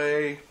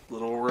hallway,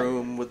 little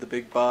room with the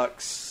big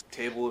box,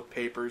 table of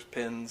papers,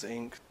 pens,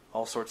 ink,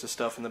 all sorts of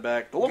stuff in the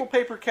back. The little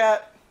paper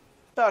cat,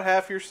 about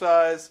half your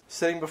size,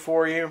 sitting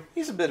before you.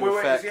 He's a bit of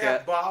a fat does he cat.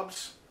 have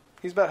bobs?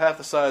 He's about half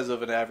the size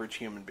of an average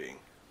human being.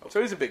 So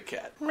he's a big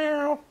cat.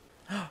 Meow.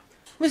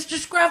 Mr.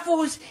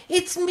 Scruffles,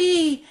 it's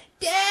me,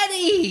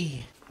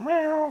 Daddy.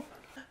 Meow.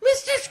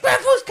 Mr.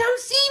 Scruffles, come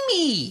see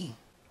me.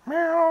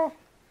 Meow.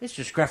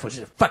 Mr. Scruffles is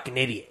a fucking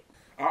idiot.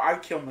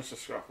 I'd kill Mr.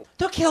 Scruffle.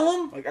 Don't kill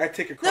him. Like, I'd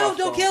take a No, crossbow.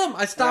 don't kill him.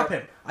 I stop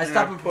him. I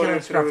stop him from put killing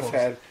it through his Scruffles.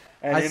 head.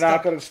 And I you're stop-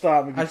 not going to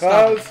stop me I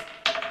stop because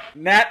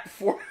Nat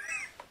 4.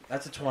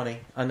 That's a 20.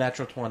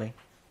 Unnatural 20.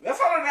 That's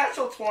not a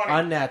natural 20.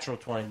 Unnatural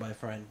 20, my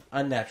friend.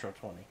 Unnatural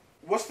 20.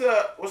 What's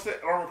the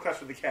armor class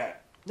for the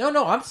cat?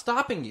 No, I'm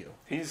stopping you.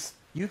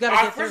 You gotta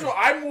get First through. of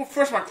all, I moved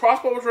first. My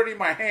crossbow was already in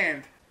my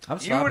hand. I'm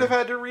You stopping. would have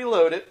had to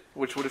reload it,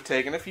 which would have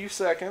taken a few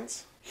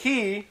seconds.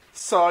 He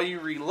saw you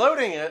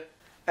reloading it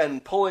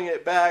and pulling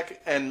it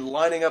back and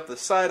lining up the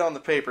sight on the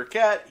paper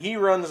cat. He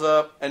runs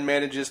up and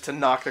manages to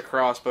knock the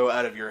crossbow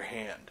out of your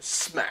hand.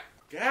 Smack.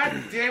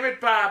 God damn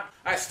it, Bob.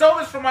 I stole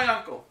this from my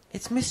uncle.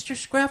 It's Mr.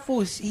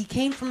 Scruffles. He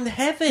came from the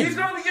heaven. He's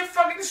going to be a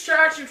fucking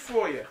distraction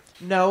for you.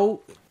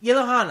 No.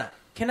 Yellowhana,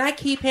 can I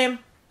keep him?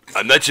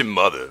 I'm not your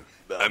mother.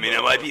 I mean,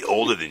 I might be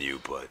older than you,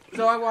 but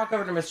So I walk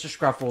over to Mr.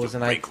 Scruffles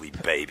and wrinkly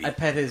baby. I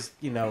pet his,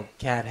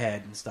 cat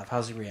head and stuff.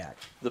 How's he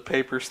react? The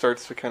paper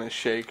starts to kind of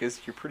shake as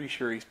you're pretty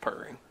sure he's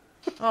purring.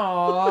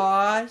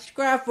 Aw,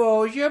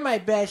 Scruffles, you're my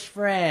best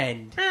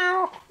friend.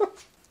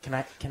 Can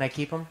I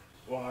keep him?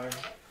 Why?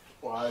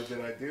 Why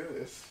did I do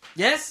this?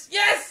 Yes!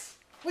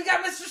 We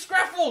got Mr.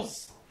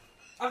 Scruffles!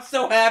 I'm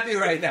so happy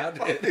right now,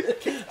 dude.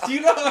 Do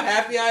you know how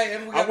happy I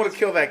am? I'm going to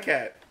kill that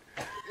cat.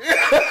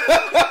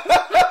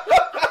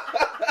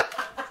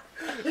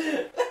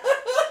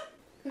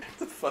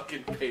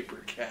 fucking paper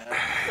cat.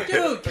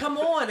 Dude, come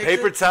on. It's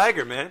Paper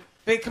tiger, man.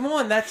 But come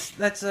on, that's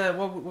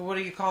what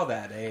do you call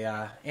that?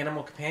 A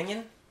animal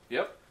companion?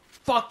 Yep.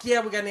 Fuck yeah,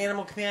 we got an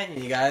animal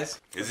companion, you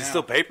guys. Is it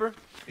still paper?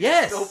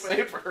 Yes. Still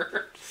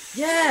paper.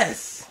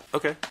 Yes.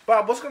 Okay.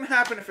 Bob, what's going to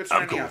happen if it's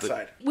I'm raining cool with it.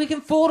 outside? We can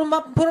fold them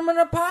up and put them in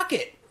our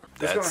pocket.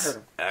 That's gonna That's hurt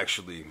him.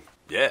 actually,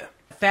 yeah,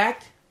 In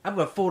fact, I'm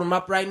going to fold them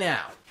up right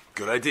now.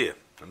 good idea.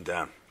 I'm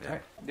down. Yeah. All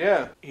right.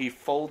 Yeah, he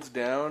folds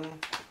down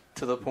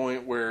to the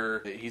point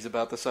where he's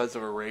about the size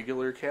of a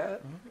regular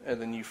cat,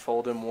 and then you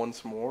fold him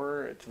once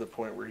more to the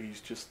point where he's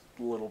just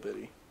little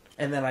bitty.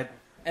 And then I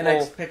Well-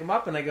 just pick them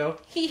up and I go,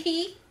 hee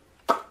hee.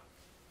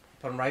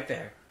 Put them right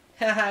there.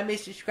 Haha,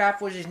 Mr.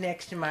 Scrapples is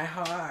next to my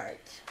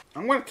heart.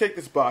 I'm going to take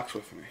this box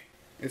with me.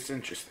 It's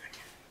interesting.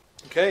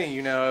 Okay,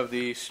 you now have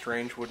the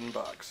strange wooden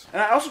box.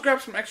 And I also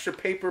grabbed some extra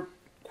paper,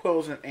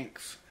 quills, and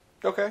inks.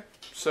 Okay,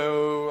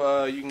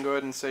 so you can go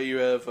ahead and say you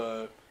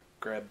have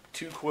grab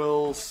 2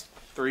 quills,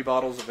 3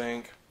 bottles of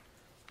ink,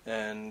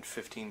 and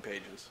 15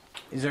 pages.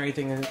 Is there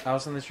anything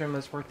else in this room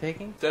that's worth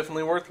taking?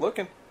 Definitely worth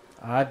looking.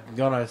 I'm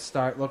going to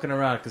start looking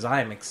around because I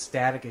am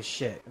ecstatic as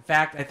shit. In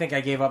fact, I think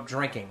I gave up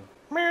drinking.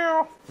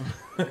 Meow.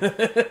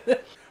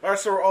 Alright,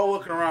 so we're all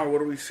looking around. What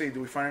do we see?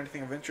 Do we find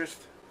anything of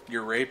interest?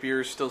 Your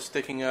rapier's still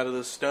sticking out of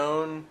the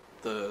stone.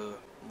 The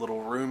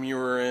little room you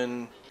were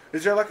in,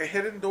 Is there like a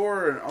hidden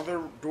door or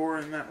another door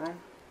in that room?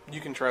 you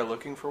can try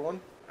looking for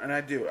one. And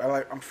I do.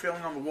 I'm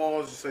feeling on the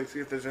walls just like see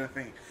if there's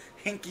anything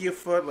hinky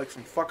afoot, like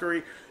some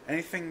fuckery,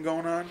 anything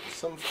going on.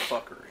 Some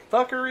fuckery.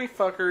 Fuckery,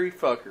 fuckery,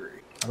 fuckery.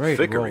 I'm ready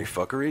to roll. Fickery,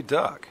 fuckery,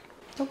 duck.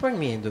 Don't bring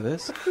me into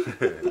this.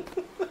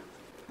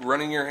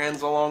 Running your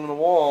hands along the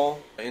wall,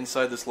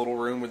 inside this little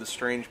room with a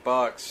strange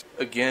box,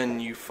 again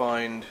you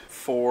find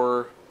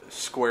 4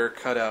 square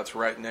cutouts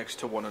right next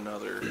to one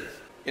another.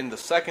 In the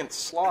second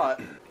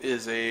slot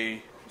is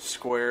a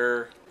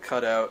square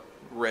cutout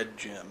red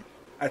gem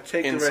I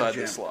take the red inside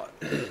gem. the slot.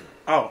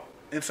 Oh,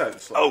 inside the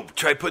slot. Oh,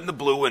 try putting the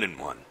blue one in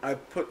one. I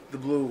put the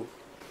blue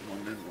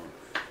one in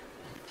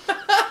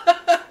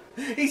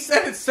one. He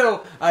said it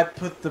so. I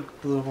put the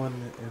blue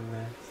one in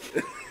there.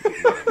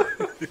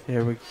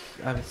 Here we.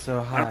 I'm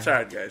so high. I'm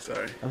tired, guys.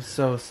 Sorry. I'm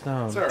so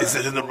stoned. Sorry. Is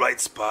it in the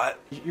right spot?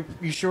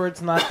 You sure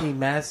it's not the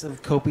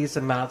massive, copious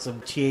amounts of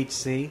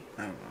THC?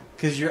 I don't know.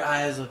 Because your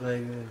eyes look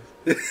like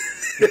this.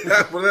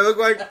 What do they look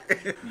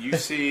like? You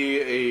see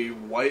a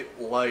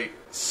white light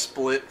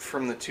split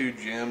from the 2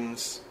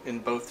 gems in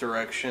both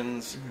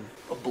directions.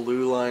 A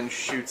blue line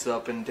shoots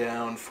up and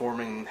down,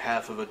 forming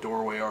half of a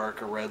doorway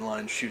arc. A red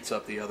line shoots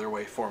up the other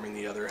way, forming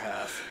the other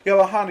half. Yo,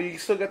 Alejandro, you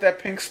still got that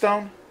pink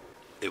stone?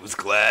 It was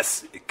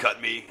glass. It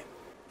cut me.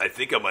 I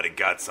think I might have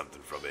got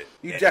something from it.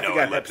 You And definitely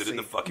no, got I left Hep it in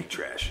C. the fucking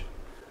trash.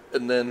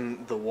 And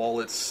then the wall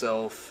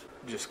itself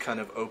just kind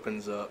of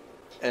opens up.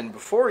 And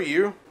before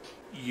you,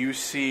 you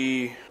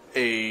see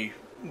a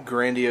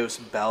grandiose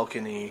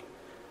balcony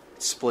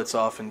splits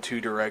off in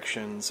 2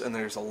 directions, and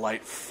there's a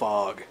light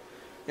fog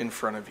in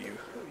front of you.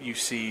 You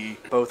see,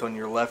 both on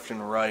your left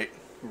and right,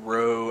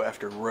 row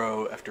after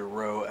row after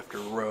row after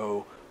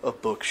row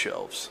of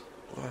bookshelves.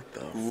 What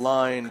the?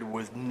 Lined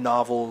with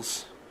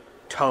novels,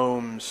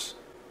 tomes,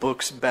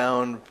 books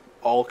bound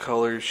all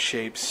colors,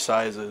 shapes,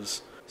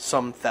 sizes,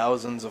 some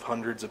thousands of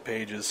hundreds of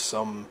pages,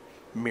 some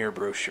mere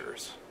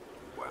brochures.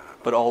 Wow.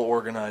 But all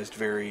organized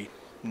very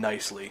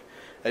nicely.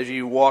 As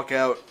you walk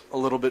out a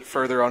little bit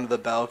further onto the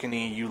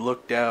balcony, you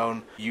look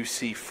down, you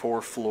see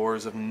 4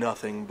 floors of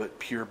nothing but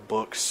pure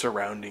books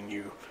surrounding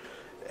you.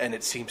 And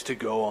it seems to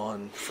go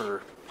on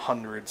for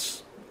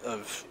hundreds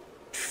of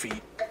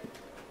feet.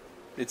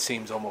 It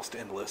seems almost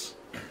endless.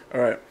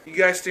 Alright. You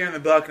guys stay on the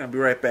balcony. I'll be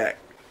right back.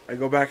 I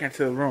go back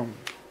into the room.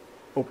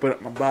 Open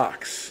up my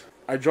box.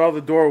 I draw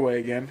the doorway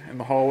again in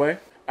the hallway.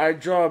 I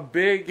draw a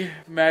big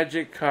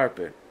magic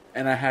carpet.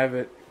 And I have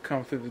it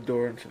come through the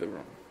door into the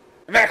room.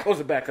 And then I close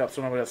it back up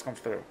so nobody else comes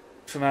through.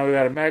 So now we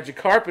got a magic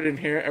carpet in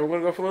here, and we're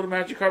going to go for a little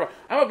magic carpet.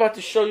 I'm about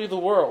to show you the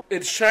world.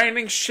 It's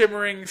shining,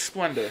 shimmering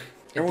splendor.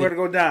 And we're going to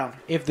go down.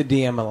 If the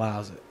DM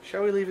allows it.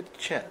 Shall we leave it to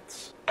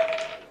chance?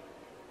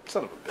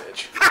 Son of a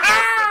bitch.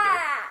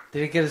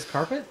 Did he get his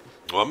carpet?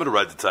 Well, I'm going to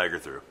ride the tiger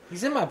through.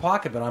 He's in my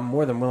pocket, but I'm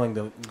more than willing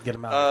to get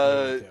him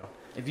out.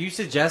 If you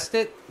suggest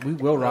it, we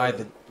will ride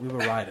him.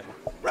 Ride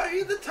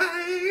the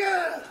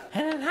tiger!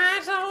 And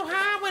high so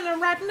high when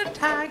I'm riding the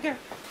tiger.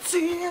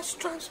 See his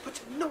stripes, but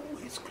you know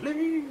he's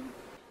clean.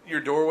 Your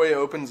doorway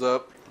opens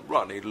up,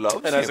 Ronnie loves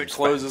and as him it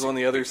closes spicy. on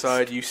the other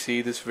side, you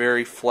see this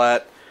very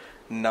flat,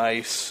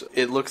 nice...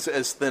 It looks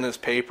as thin as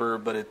paper,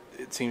 but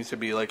it seems to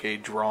be like a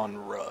drawn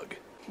rug.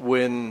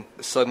 When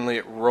suddenly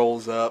it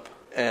rolls up,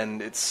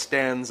 and it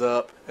stands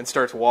up and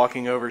starts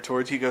walking over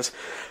towards you, he goes,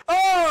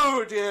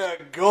 "Oh, dear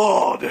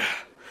God!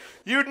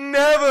 You'd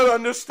never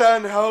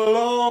understand how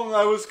long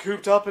I was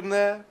cooped up in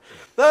there.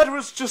 That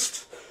was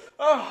just...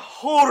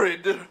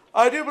 horrid.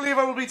 I do believe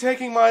I will be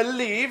taking my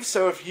leave,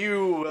 so if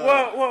you...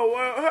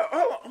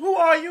 Whoa, who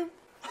are you?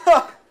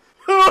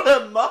 Who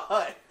am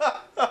I?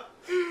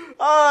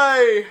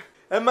 I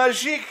am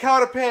Magique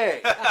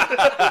Carpe.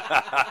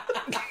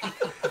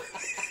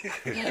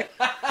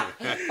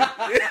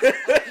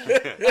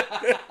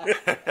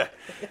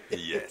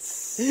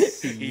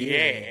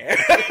 Yeah.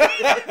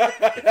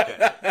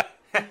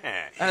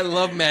 I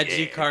love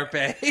Magic Carpe.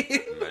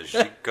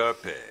 Magic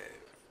carpet.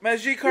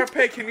 Magic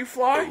Carpe, can you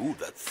fly? Ooh,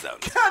 that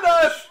sounds. Can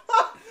I?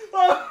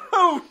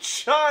 Oh,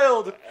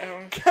 child!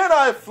 Can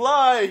I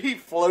fly? He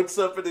floats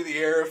up into the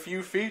air a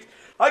few feet.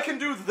 I can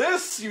do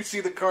this! You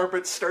see the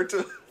carpet start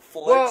to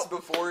flex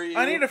before you.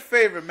 I need a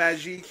favor,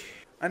 Magic.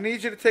 I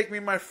need you to take me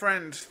and my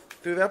friends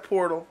through that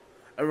portal,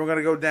 and we're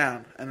gonna go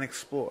down and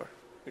explore.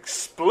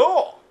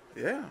 Explore!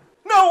 Yeah.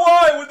 Now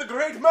I, with the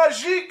great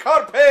Magic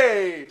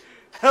Carpe,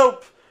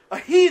 help a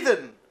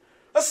heathen,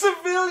 a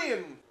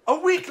civilian, a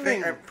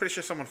weakling I'm pretty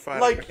sure someone fired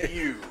like me.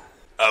 you.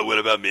 What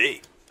about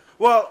me?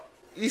 Well,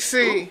 you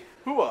see,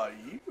 Who are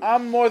you?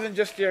 I'm more than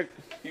just your...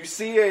 You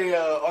see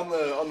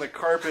on the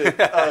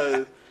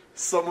carpet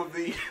some of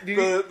the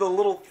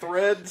little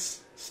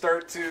threads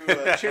start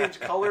to change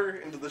color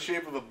into the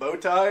shape of a bow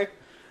tie.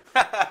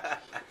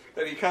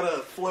 And he kind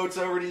of floats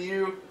over to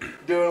you,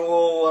 doing a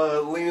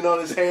little leaning on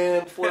his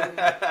hand, floating.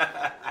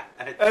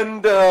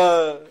 And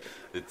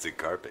It's a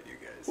carpet, you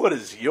guys. what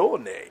is your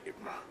name?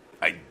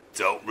 I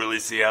don't really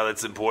see how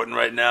that's important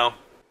right now.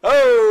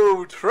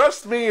 Oh,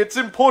 trust me, it's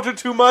important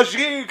to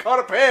Magic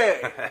Carpe.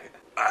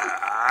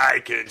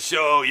 I can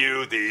show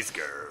you these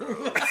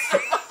girls.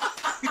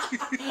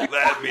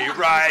 Let me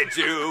ride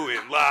you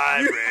in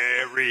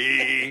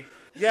library.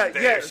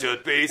 There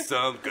should be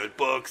some good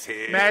books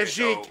here.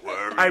 Magic, Don't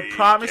worry. I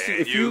promise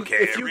you,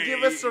 Can if you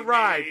give us a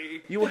ride,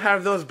 me? you will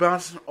have those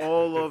bouncing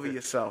all over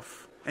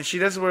yourself. And she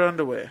doesn't wear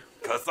underwear.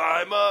 'Cause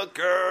I'm a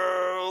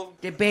girl.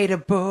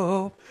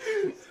 Debatable.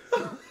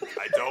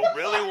 I don't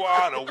really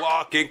want to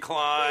walk and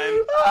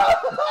climb.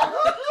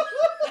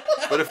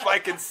 But if I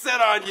can sit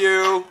on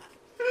you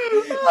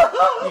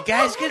You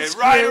guys get and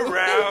ride screwed.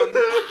 around,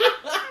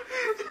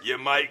 you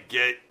might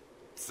get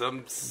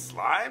some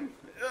slime.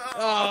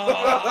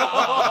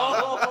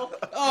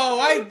 Oh,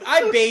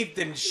 I bathed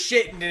in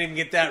shit and didn't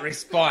get that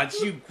response.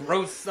 You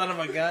gross son of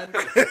a gun.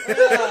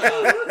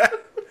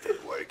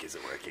 Didn't work. Is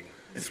it working?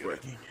 It's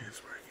working.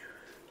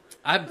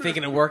 I'm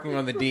thinking of working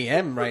on the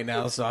DM right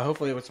now, so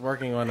hopefully it's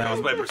working on That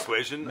was my that.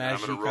 persuasion. And I'm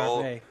Magic going to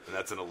roll, carpet. and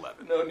that's an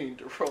 11. No need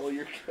to roll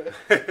your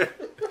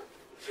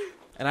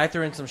And I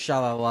threw in some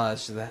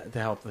shalalas to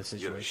help the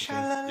situation.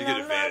 You get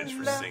advantage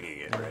for singing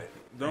it, right?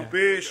 Don't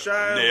be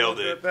shy. Nailed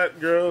Look it. at that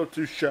girl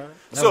too shy.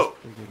 So,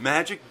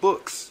 magic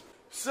books.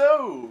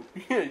 So,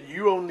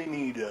 you only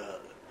need a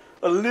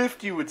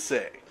lift, you would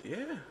say.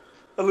 Yeah.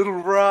 A little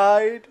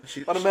ride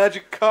on a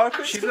magic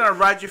carpet. She's gonna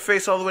ride your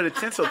face all the way to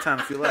Tinseltown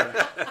if you let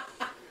her.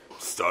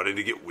 Starting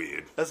to get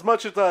weird. As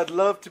much as I'd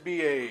love to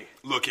be a...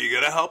 Look, are you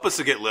going to help us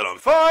to get lit on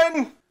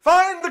fire?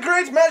 Fine, the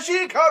great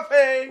Magic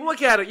Carpe.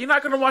 Look at her. You're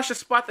not gonna wash the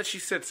spot that she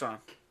sits on.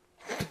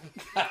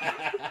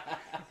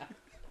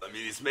 I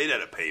mean, he's made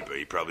out of paper.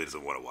 He probably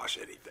doesn't want to wash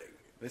anything.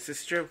 This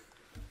is true.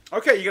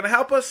 Okay, you gonna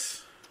help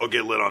us? Or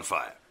get lit on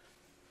fire.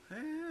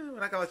 We're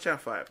not gonna let you on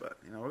fire, but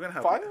we're gonna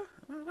help. Fire?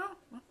 You.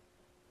 No.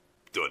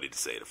 Do I need to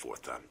say it a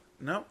fourth time?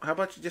 No. How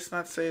about you just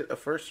not say it a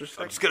first or I'm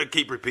second? just going to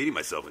keep repeating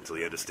myself until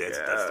he understands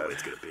that that's the way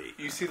it's going to be.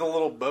 You see the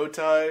little bow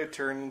tie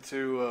turn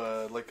into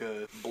like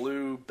a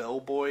blue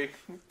bellboy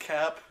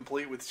cap,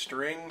 complete with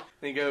string.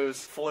 And he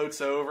floats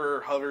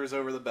over, hovers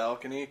over the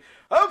balcony.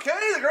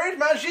 Okay, the great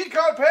Magic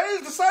Carpe has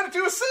decided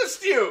to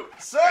assist you.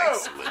 So,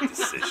 Excellent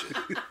decision.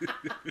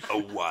 A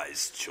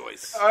wise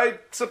choice. I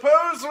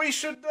suppose we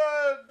should,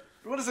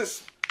 what is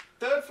this?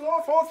 Third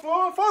floor, fourth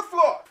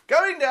floor.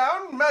 Going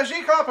down,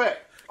 Magic Carpe.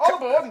 All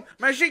aboard.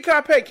 Magic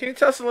Carpe, can you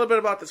tell us a little bit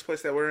about this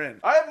place that we're in?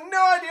 I have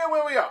no idea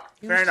where we are.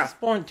 He Fair was enough.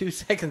 just born 2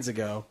 seconds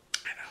ago.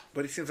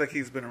 But he seems like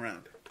he's been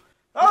around.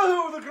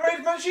 Oh, the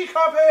great Magic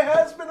Carpe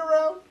has been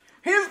around.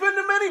 He has been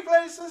to many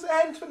places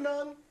and to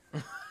none.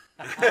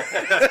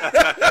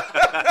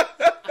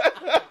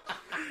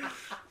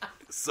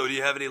 So do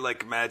you have any,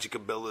 like, magic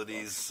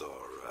abilities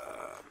or,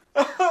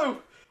 Oh,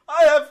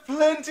 I have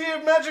plenty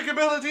of magic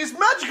abilities.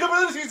 Magic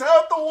abilities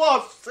out the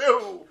wasp,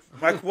 too.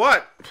 Like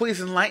what? Please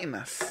enlighten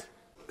us.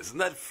 Isn't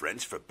that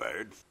French for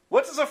bird?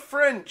 What is a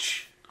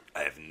French? I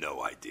have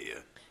no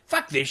idea.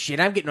 Fuck this shit.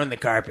 I'm getting on the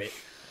carpet.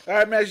 All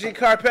right, Magic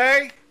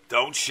Carpe,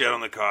 Don't shit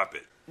on the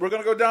carpet. we're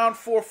gonna go down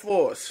 4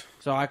 floors.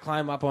 So I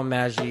climb up on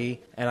Magi,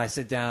 and I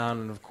sit down,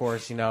 and of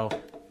course, no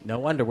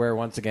underwear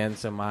once again,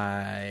 so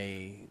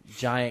my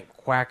giant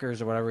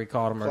quackers, or whatever we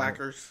called them,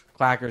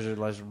 clackers are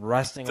just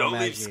resting Don't on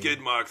leave Magi. skid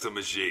marks on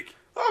Majik.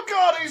 Oh,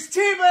 God, he's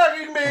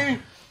teabagging me.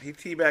 He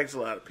teabags a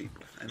lot of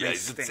people. And Yeah, they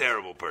he's a stink.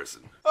 terrible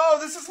person. Oh,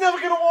 this is never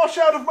going to wash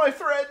out of my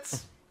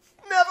threads.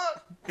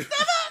 Never.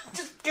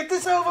 Just get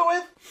this over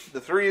with. The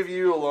three of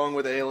you, along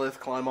with Aelith,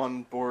 climb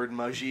on board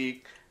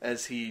Majik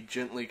as he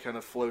gently kind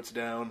of floats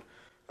down.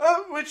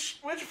 Which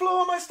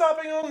floor am I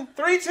stopping on?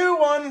 3, 2,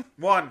 1.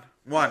 One.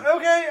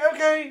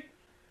 Okay.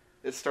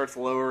 It starts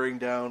lowering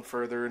down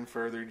further and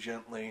further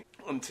gently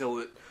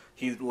until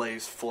he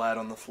lays flat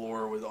on the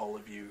floor with all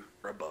of you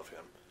above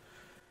him.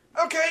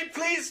 Okay,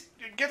 please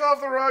get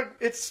off the rug.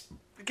 It's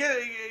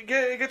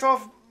get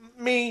off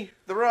me,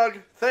 the rug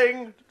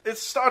thing. It's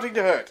starting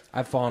to hurt.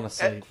 I've fallen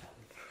asleep.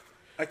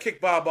 I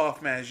kick Bob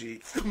off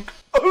Magic.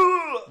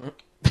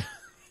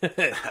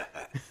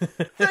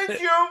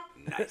 Thank you.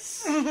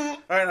 Nice. All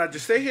right, now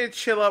just stay here,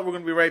 chill out. We're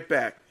gonna be right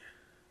back.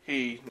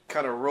 He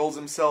kind of rolls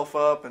himself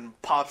up and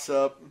pops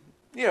up.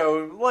 You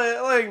know,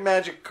 like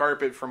magic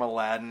carpet from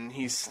Aladdin.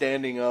 He's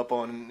standing up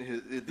on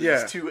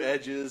his two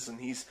edges, and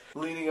he's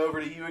leaning over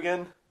to you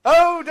again.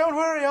 Oh, don't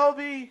worry, I'll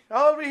be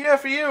here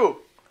for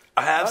you.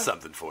 I have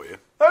something for you.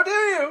 Oh, do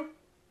you?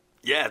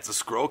 Yeah, it's a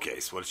scroll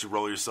case. Why don't you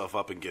roll yourself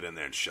up and get in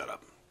there and shut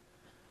up?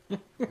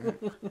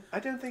 I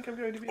don't think I'm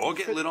going to be. Or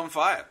get lit on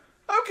fire.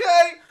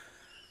 Okay.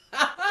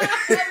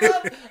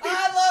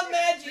 I love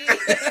magic.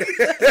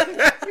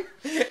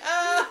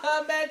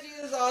 Magic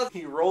is awesome.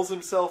 He rolls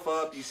himself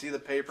up. You see the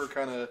paper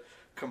kind of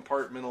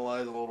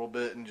compartmentalize a little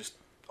bit, and just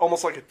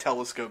almost like a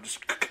telescope,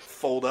 just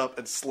fold up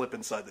and slip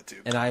inside the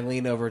tube. And I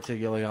lean over to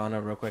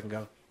Yuliana real quick and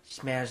go,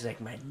 "Smells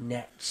like my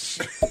nuts."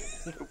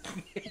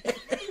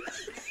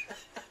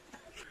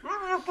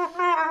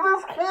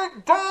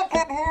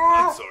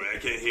 I'm sorry, I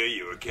can't hear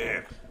you,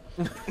 okay?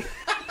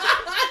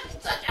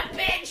 Such a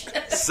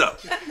bitch. So,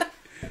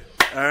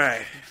 All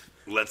right.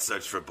 let's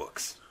search for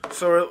books.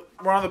 So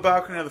we're on the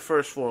balcony of the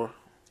first floor.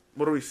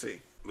 What do we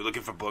see? We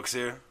looking for books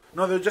here?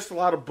 No, there's just a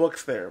lot of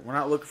books there. We're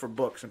not looking for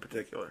books in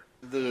particular.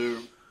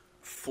 The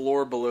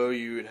floor below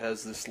you, it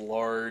has this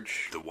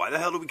large... Then why the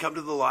hell did we come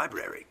to the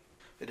library?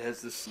 It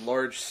has this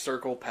large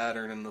circle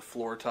pattern in the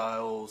floor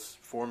tiles,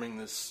 forming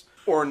this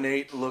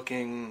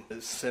ornate-looking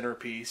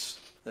centerpiece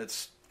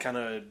that's kind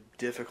of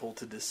difficult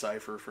to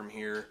decipher from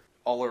here.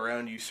 All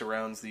around you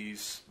surrounds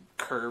these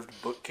curved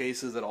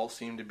bookcases that all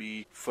seem to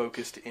be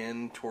focused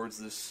in towards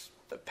this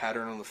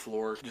pattern on the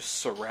floor, just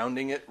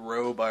surrounding it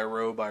row by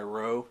row by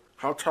row.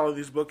 How tall are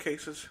these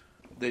bookcases?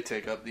 They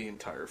take up the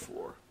entire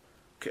floor.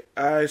 Okay,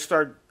 I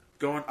start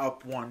going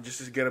up one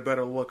just to get a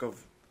better look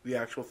of the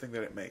actual thing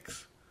that it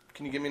makes.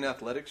 Can you give me an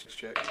athletics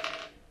check?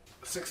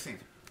 16.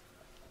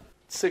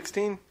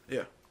 16?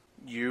 Yeah.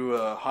 You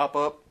hop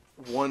up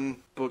one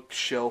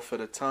bookshelf at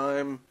a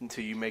time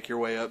until you make your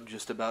way up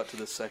just about to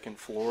the second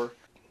floor.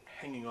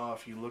 Hanging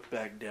off, you look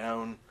back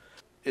down.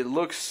 It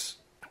looks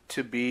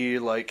to be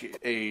like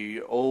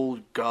a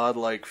old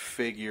godlike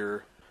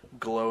figure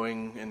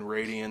glowing in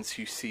radiance.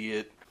 You see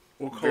it.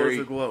 What color is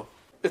the glow?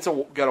 It's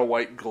got a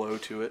white glow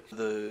to it.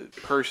 The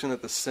person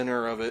at the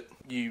center of it,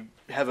 you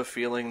have a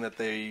feeling that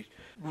they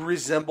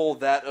resemble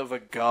that of a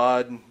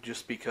god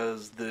just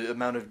because the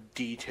amount of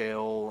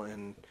detail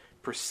and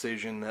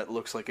precision that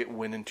looks like it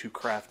went into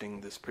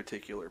crafting this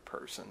particular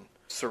person.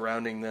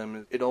 Surrounding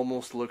them, it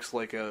almost looks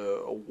like a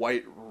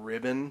white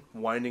ribbon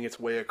winding its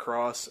way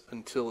across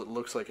until it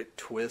looks like it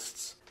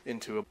twists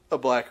into a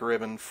black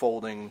ribbon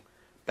folding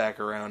back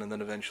around and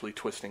then eventually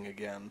twisting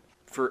again.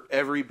 For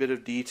every bit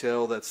of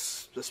detail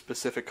that's a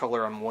specific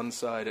color on one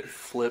side, it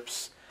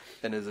flips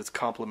and is its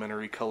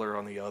complementary color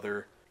on the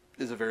other.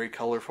 It is a very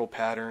colorful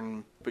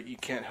pattern, but you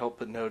can't help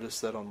but notice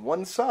that on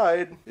one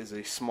side is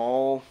a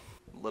small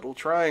little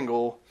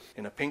triangle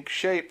in a pink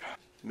shape,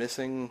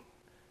 missing,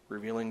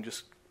 revealing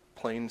just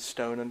plain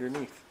stone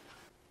underneath.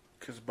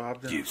 Because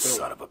Bob didn't You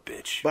son of a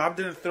bitch. Bob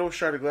didn't throw a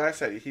shard of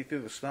glass at you. He threw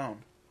the stone.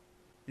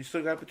 You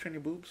still got it between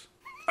your boobs?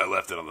 I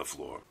left it on the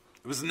floor.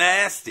 It was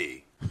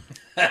nasty.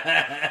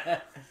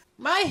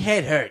 My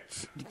head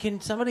hurts. Can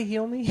somebody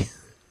heal me?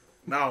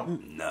 No.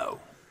 No.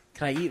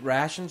 Can I eat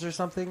rations or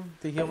something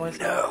to heal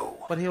myself? No.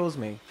 What heals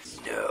me?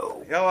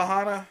 No.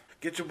 Yelahana,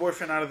 get your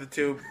boyfriend out of the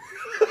tube.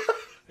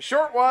 A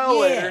short while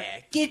later...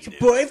 Get your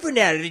boyfriend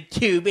out of the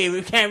tube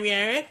every time you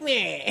ask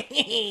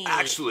me.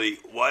 Actually,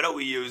 why don't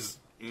we use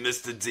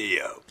Mr.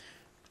 Dio?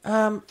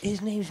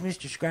 His name's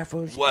Mr.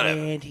 Scruffles. Whatever.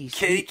 And he's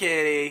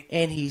Kitty.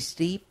 And he's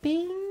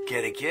sleeping.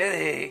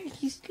 Kitty.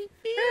 He's sleeping.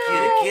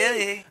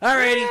 Kitty.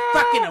 Alright, he's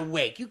fucking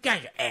awake. You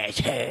guys are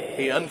assholes.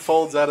 He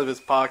unfolds out of his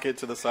pocket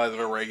to the size of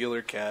a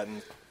regular cat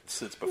and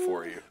sits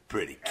before you.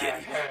 Pretty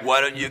kitty.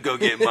 Why don't you go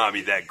get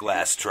Mommy that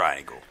glass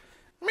triangle?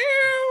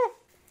 Meow!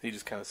 He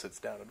just kind of sits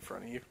down in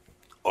front of you.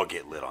 Or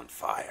get lit on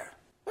fire.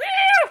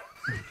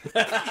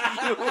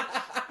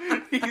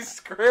 He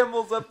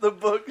scrambles up the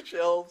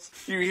bookshelves.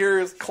 You hear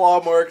his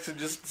claw marks and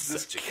just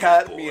this Such a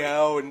cat good boy.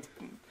 meow and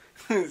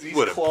he's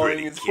What a clawing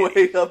pretty his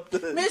kitty. way up the...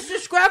 Mr.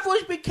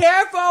 Scruffles, be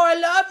careful. I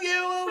love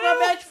you, my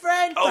best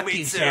friend. Oh, Fuck me you,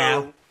 too.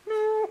 Sal.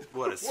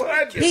 What a What?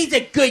 sweet kid. He's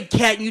a good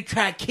cat and you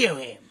try to kill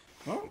him.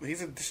 Well,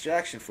 he's a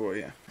distraction for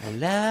you. I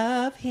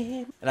love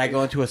him. And I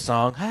go into a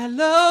song. I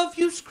love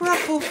you,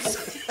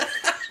 Scruffles.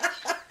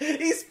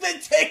 He's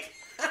spitting.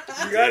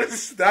 You gotta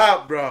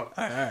stop, bro.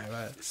 All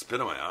right.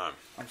 Spit on my arm.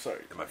 I'm sorry.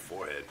 And my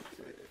forehead.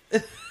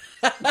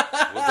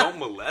 Well, don't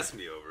molest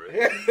me over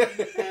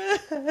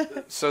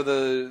it. So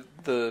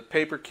the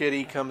paper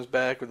kitty comes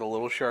back with a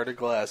little shard of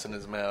glass in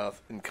his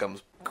mouth and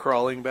comes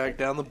crawling back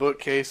down the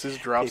bookcases,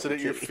 drops it at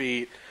your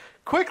feet,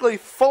 quickly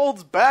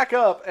folds back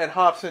up and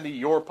hops into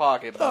your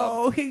pocket, Bob.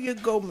 Oh, here you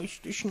go,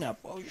 Mr.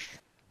 Snuffles.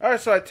 Alright,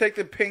 so I take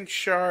the pink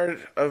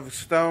shard of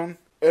stone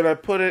and I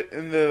put it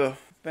in the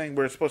thing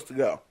where it's supposed to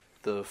go.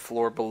 The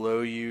floor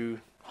below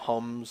you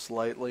hums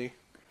lightly.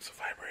 It's a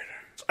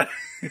vibrator.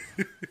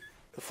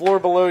 The floor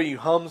below you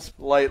hums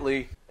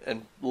lightly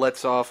and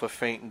lets off a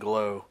faint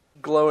glow.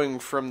 glowing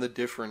from the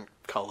different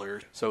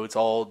colors. So it's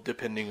all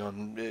depending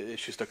on,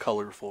 it's just a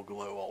colorful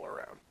glow all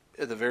around.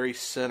 At the very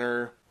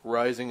center,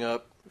 rising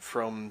up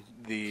from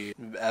the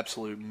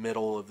absolute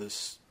middle of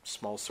this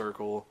small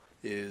circle,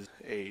 is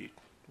a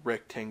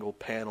rectangle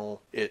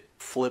panel. It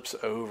flips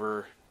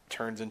over,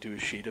 turns into a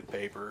sheet of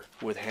paper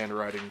with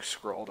handwriting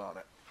scrawled on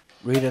it.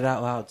 Read it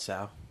out loud,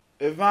 Sal.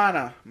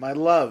 Ivana, my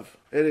love,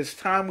 it is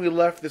time we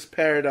left this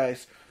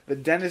paradise. The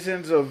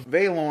denizens of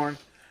Valorn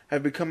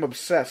have become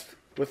obsessed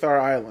with our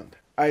island.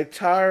 I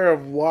tire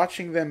of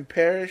watching them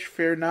perish.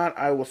 Fear not,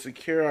 I will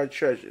secure our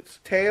treasures,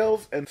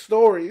 tales, and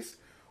stories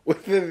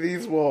within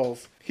these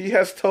walls. He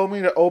has told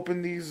me to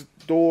open these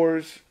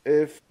doors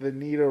if the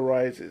need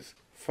arises.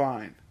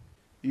 Fine.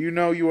 You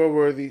know you are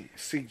worthy.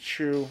 Seek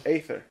true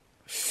ether.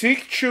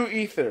 Seek true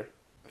ether.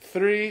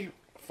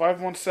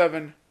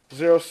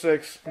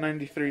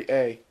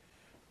 3-517-06-93A.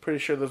 Pretty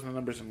sure those are the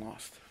numbers in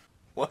Lost.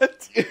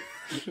 What?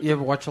 You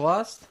ever watch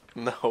Lost?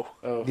 No.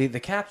 Oh. The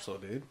capsule,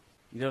 dude.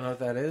 You don't know what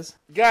that is?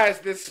 Guys,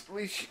 you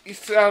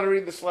still have to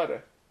read this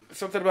letter.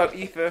 Something about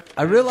ether.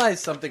 I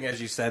realized something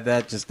as you said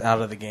that, just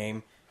out of the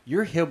game.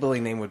 Your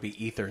hillbilly name would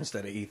be Ether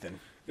instead of Ethan.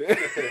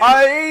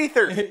 Hi,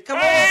 Ether! Come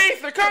on! Hey,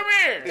 Ether, come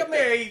here! Come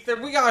here, Ether.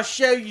 We gotta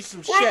show you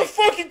some Where the shit.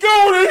 fuck you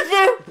going,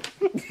 Ether?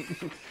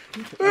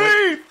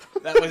 Hey!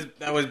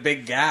 That was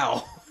Big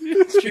Gal.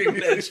 Stream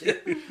that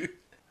shit.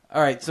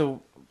 All right,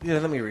 so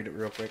let me read it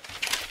real quick.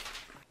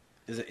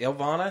 Is it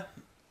Ilvana?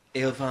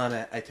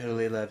 Ilvana, I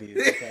totally love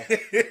you. Okay.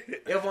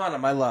 Ilvana,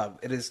 my love,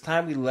 it is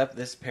time we left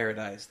this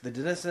paradise. The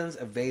denizens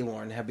of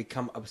Valorn have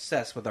become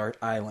obsessed with our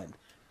island.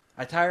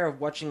 I tire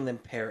of watching them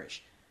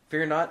perish.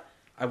 Fear not,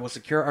 I will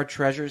secure our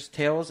treasures,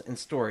 tales, and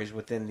stories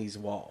within these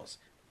walls.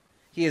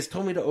 He has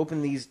told me to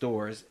open these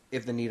doors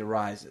if the need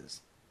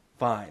arises.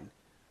 Fine.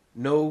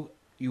 Know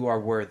you are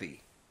worthy.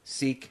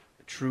 Seek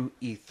true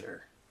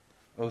ether.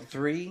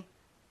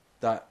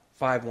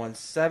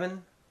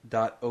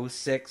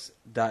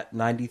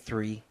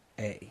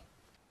 03.517.06.93A.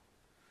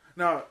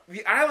 Now,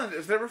 the island,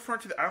 is that referring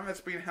to the island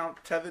that's being held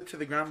tethered to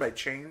the ground by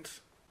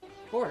chains?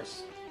 Of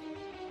course.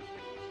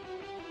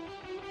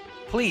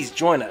 Please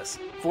join us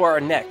for our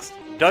next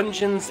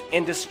Dungeons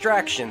and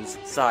Distractions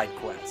side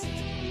quest.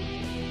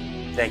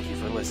 Thank you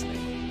for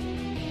listening.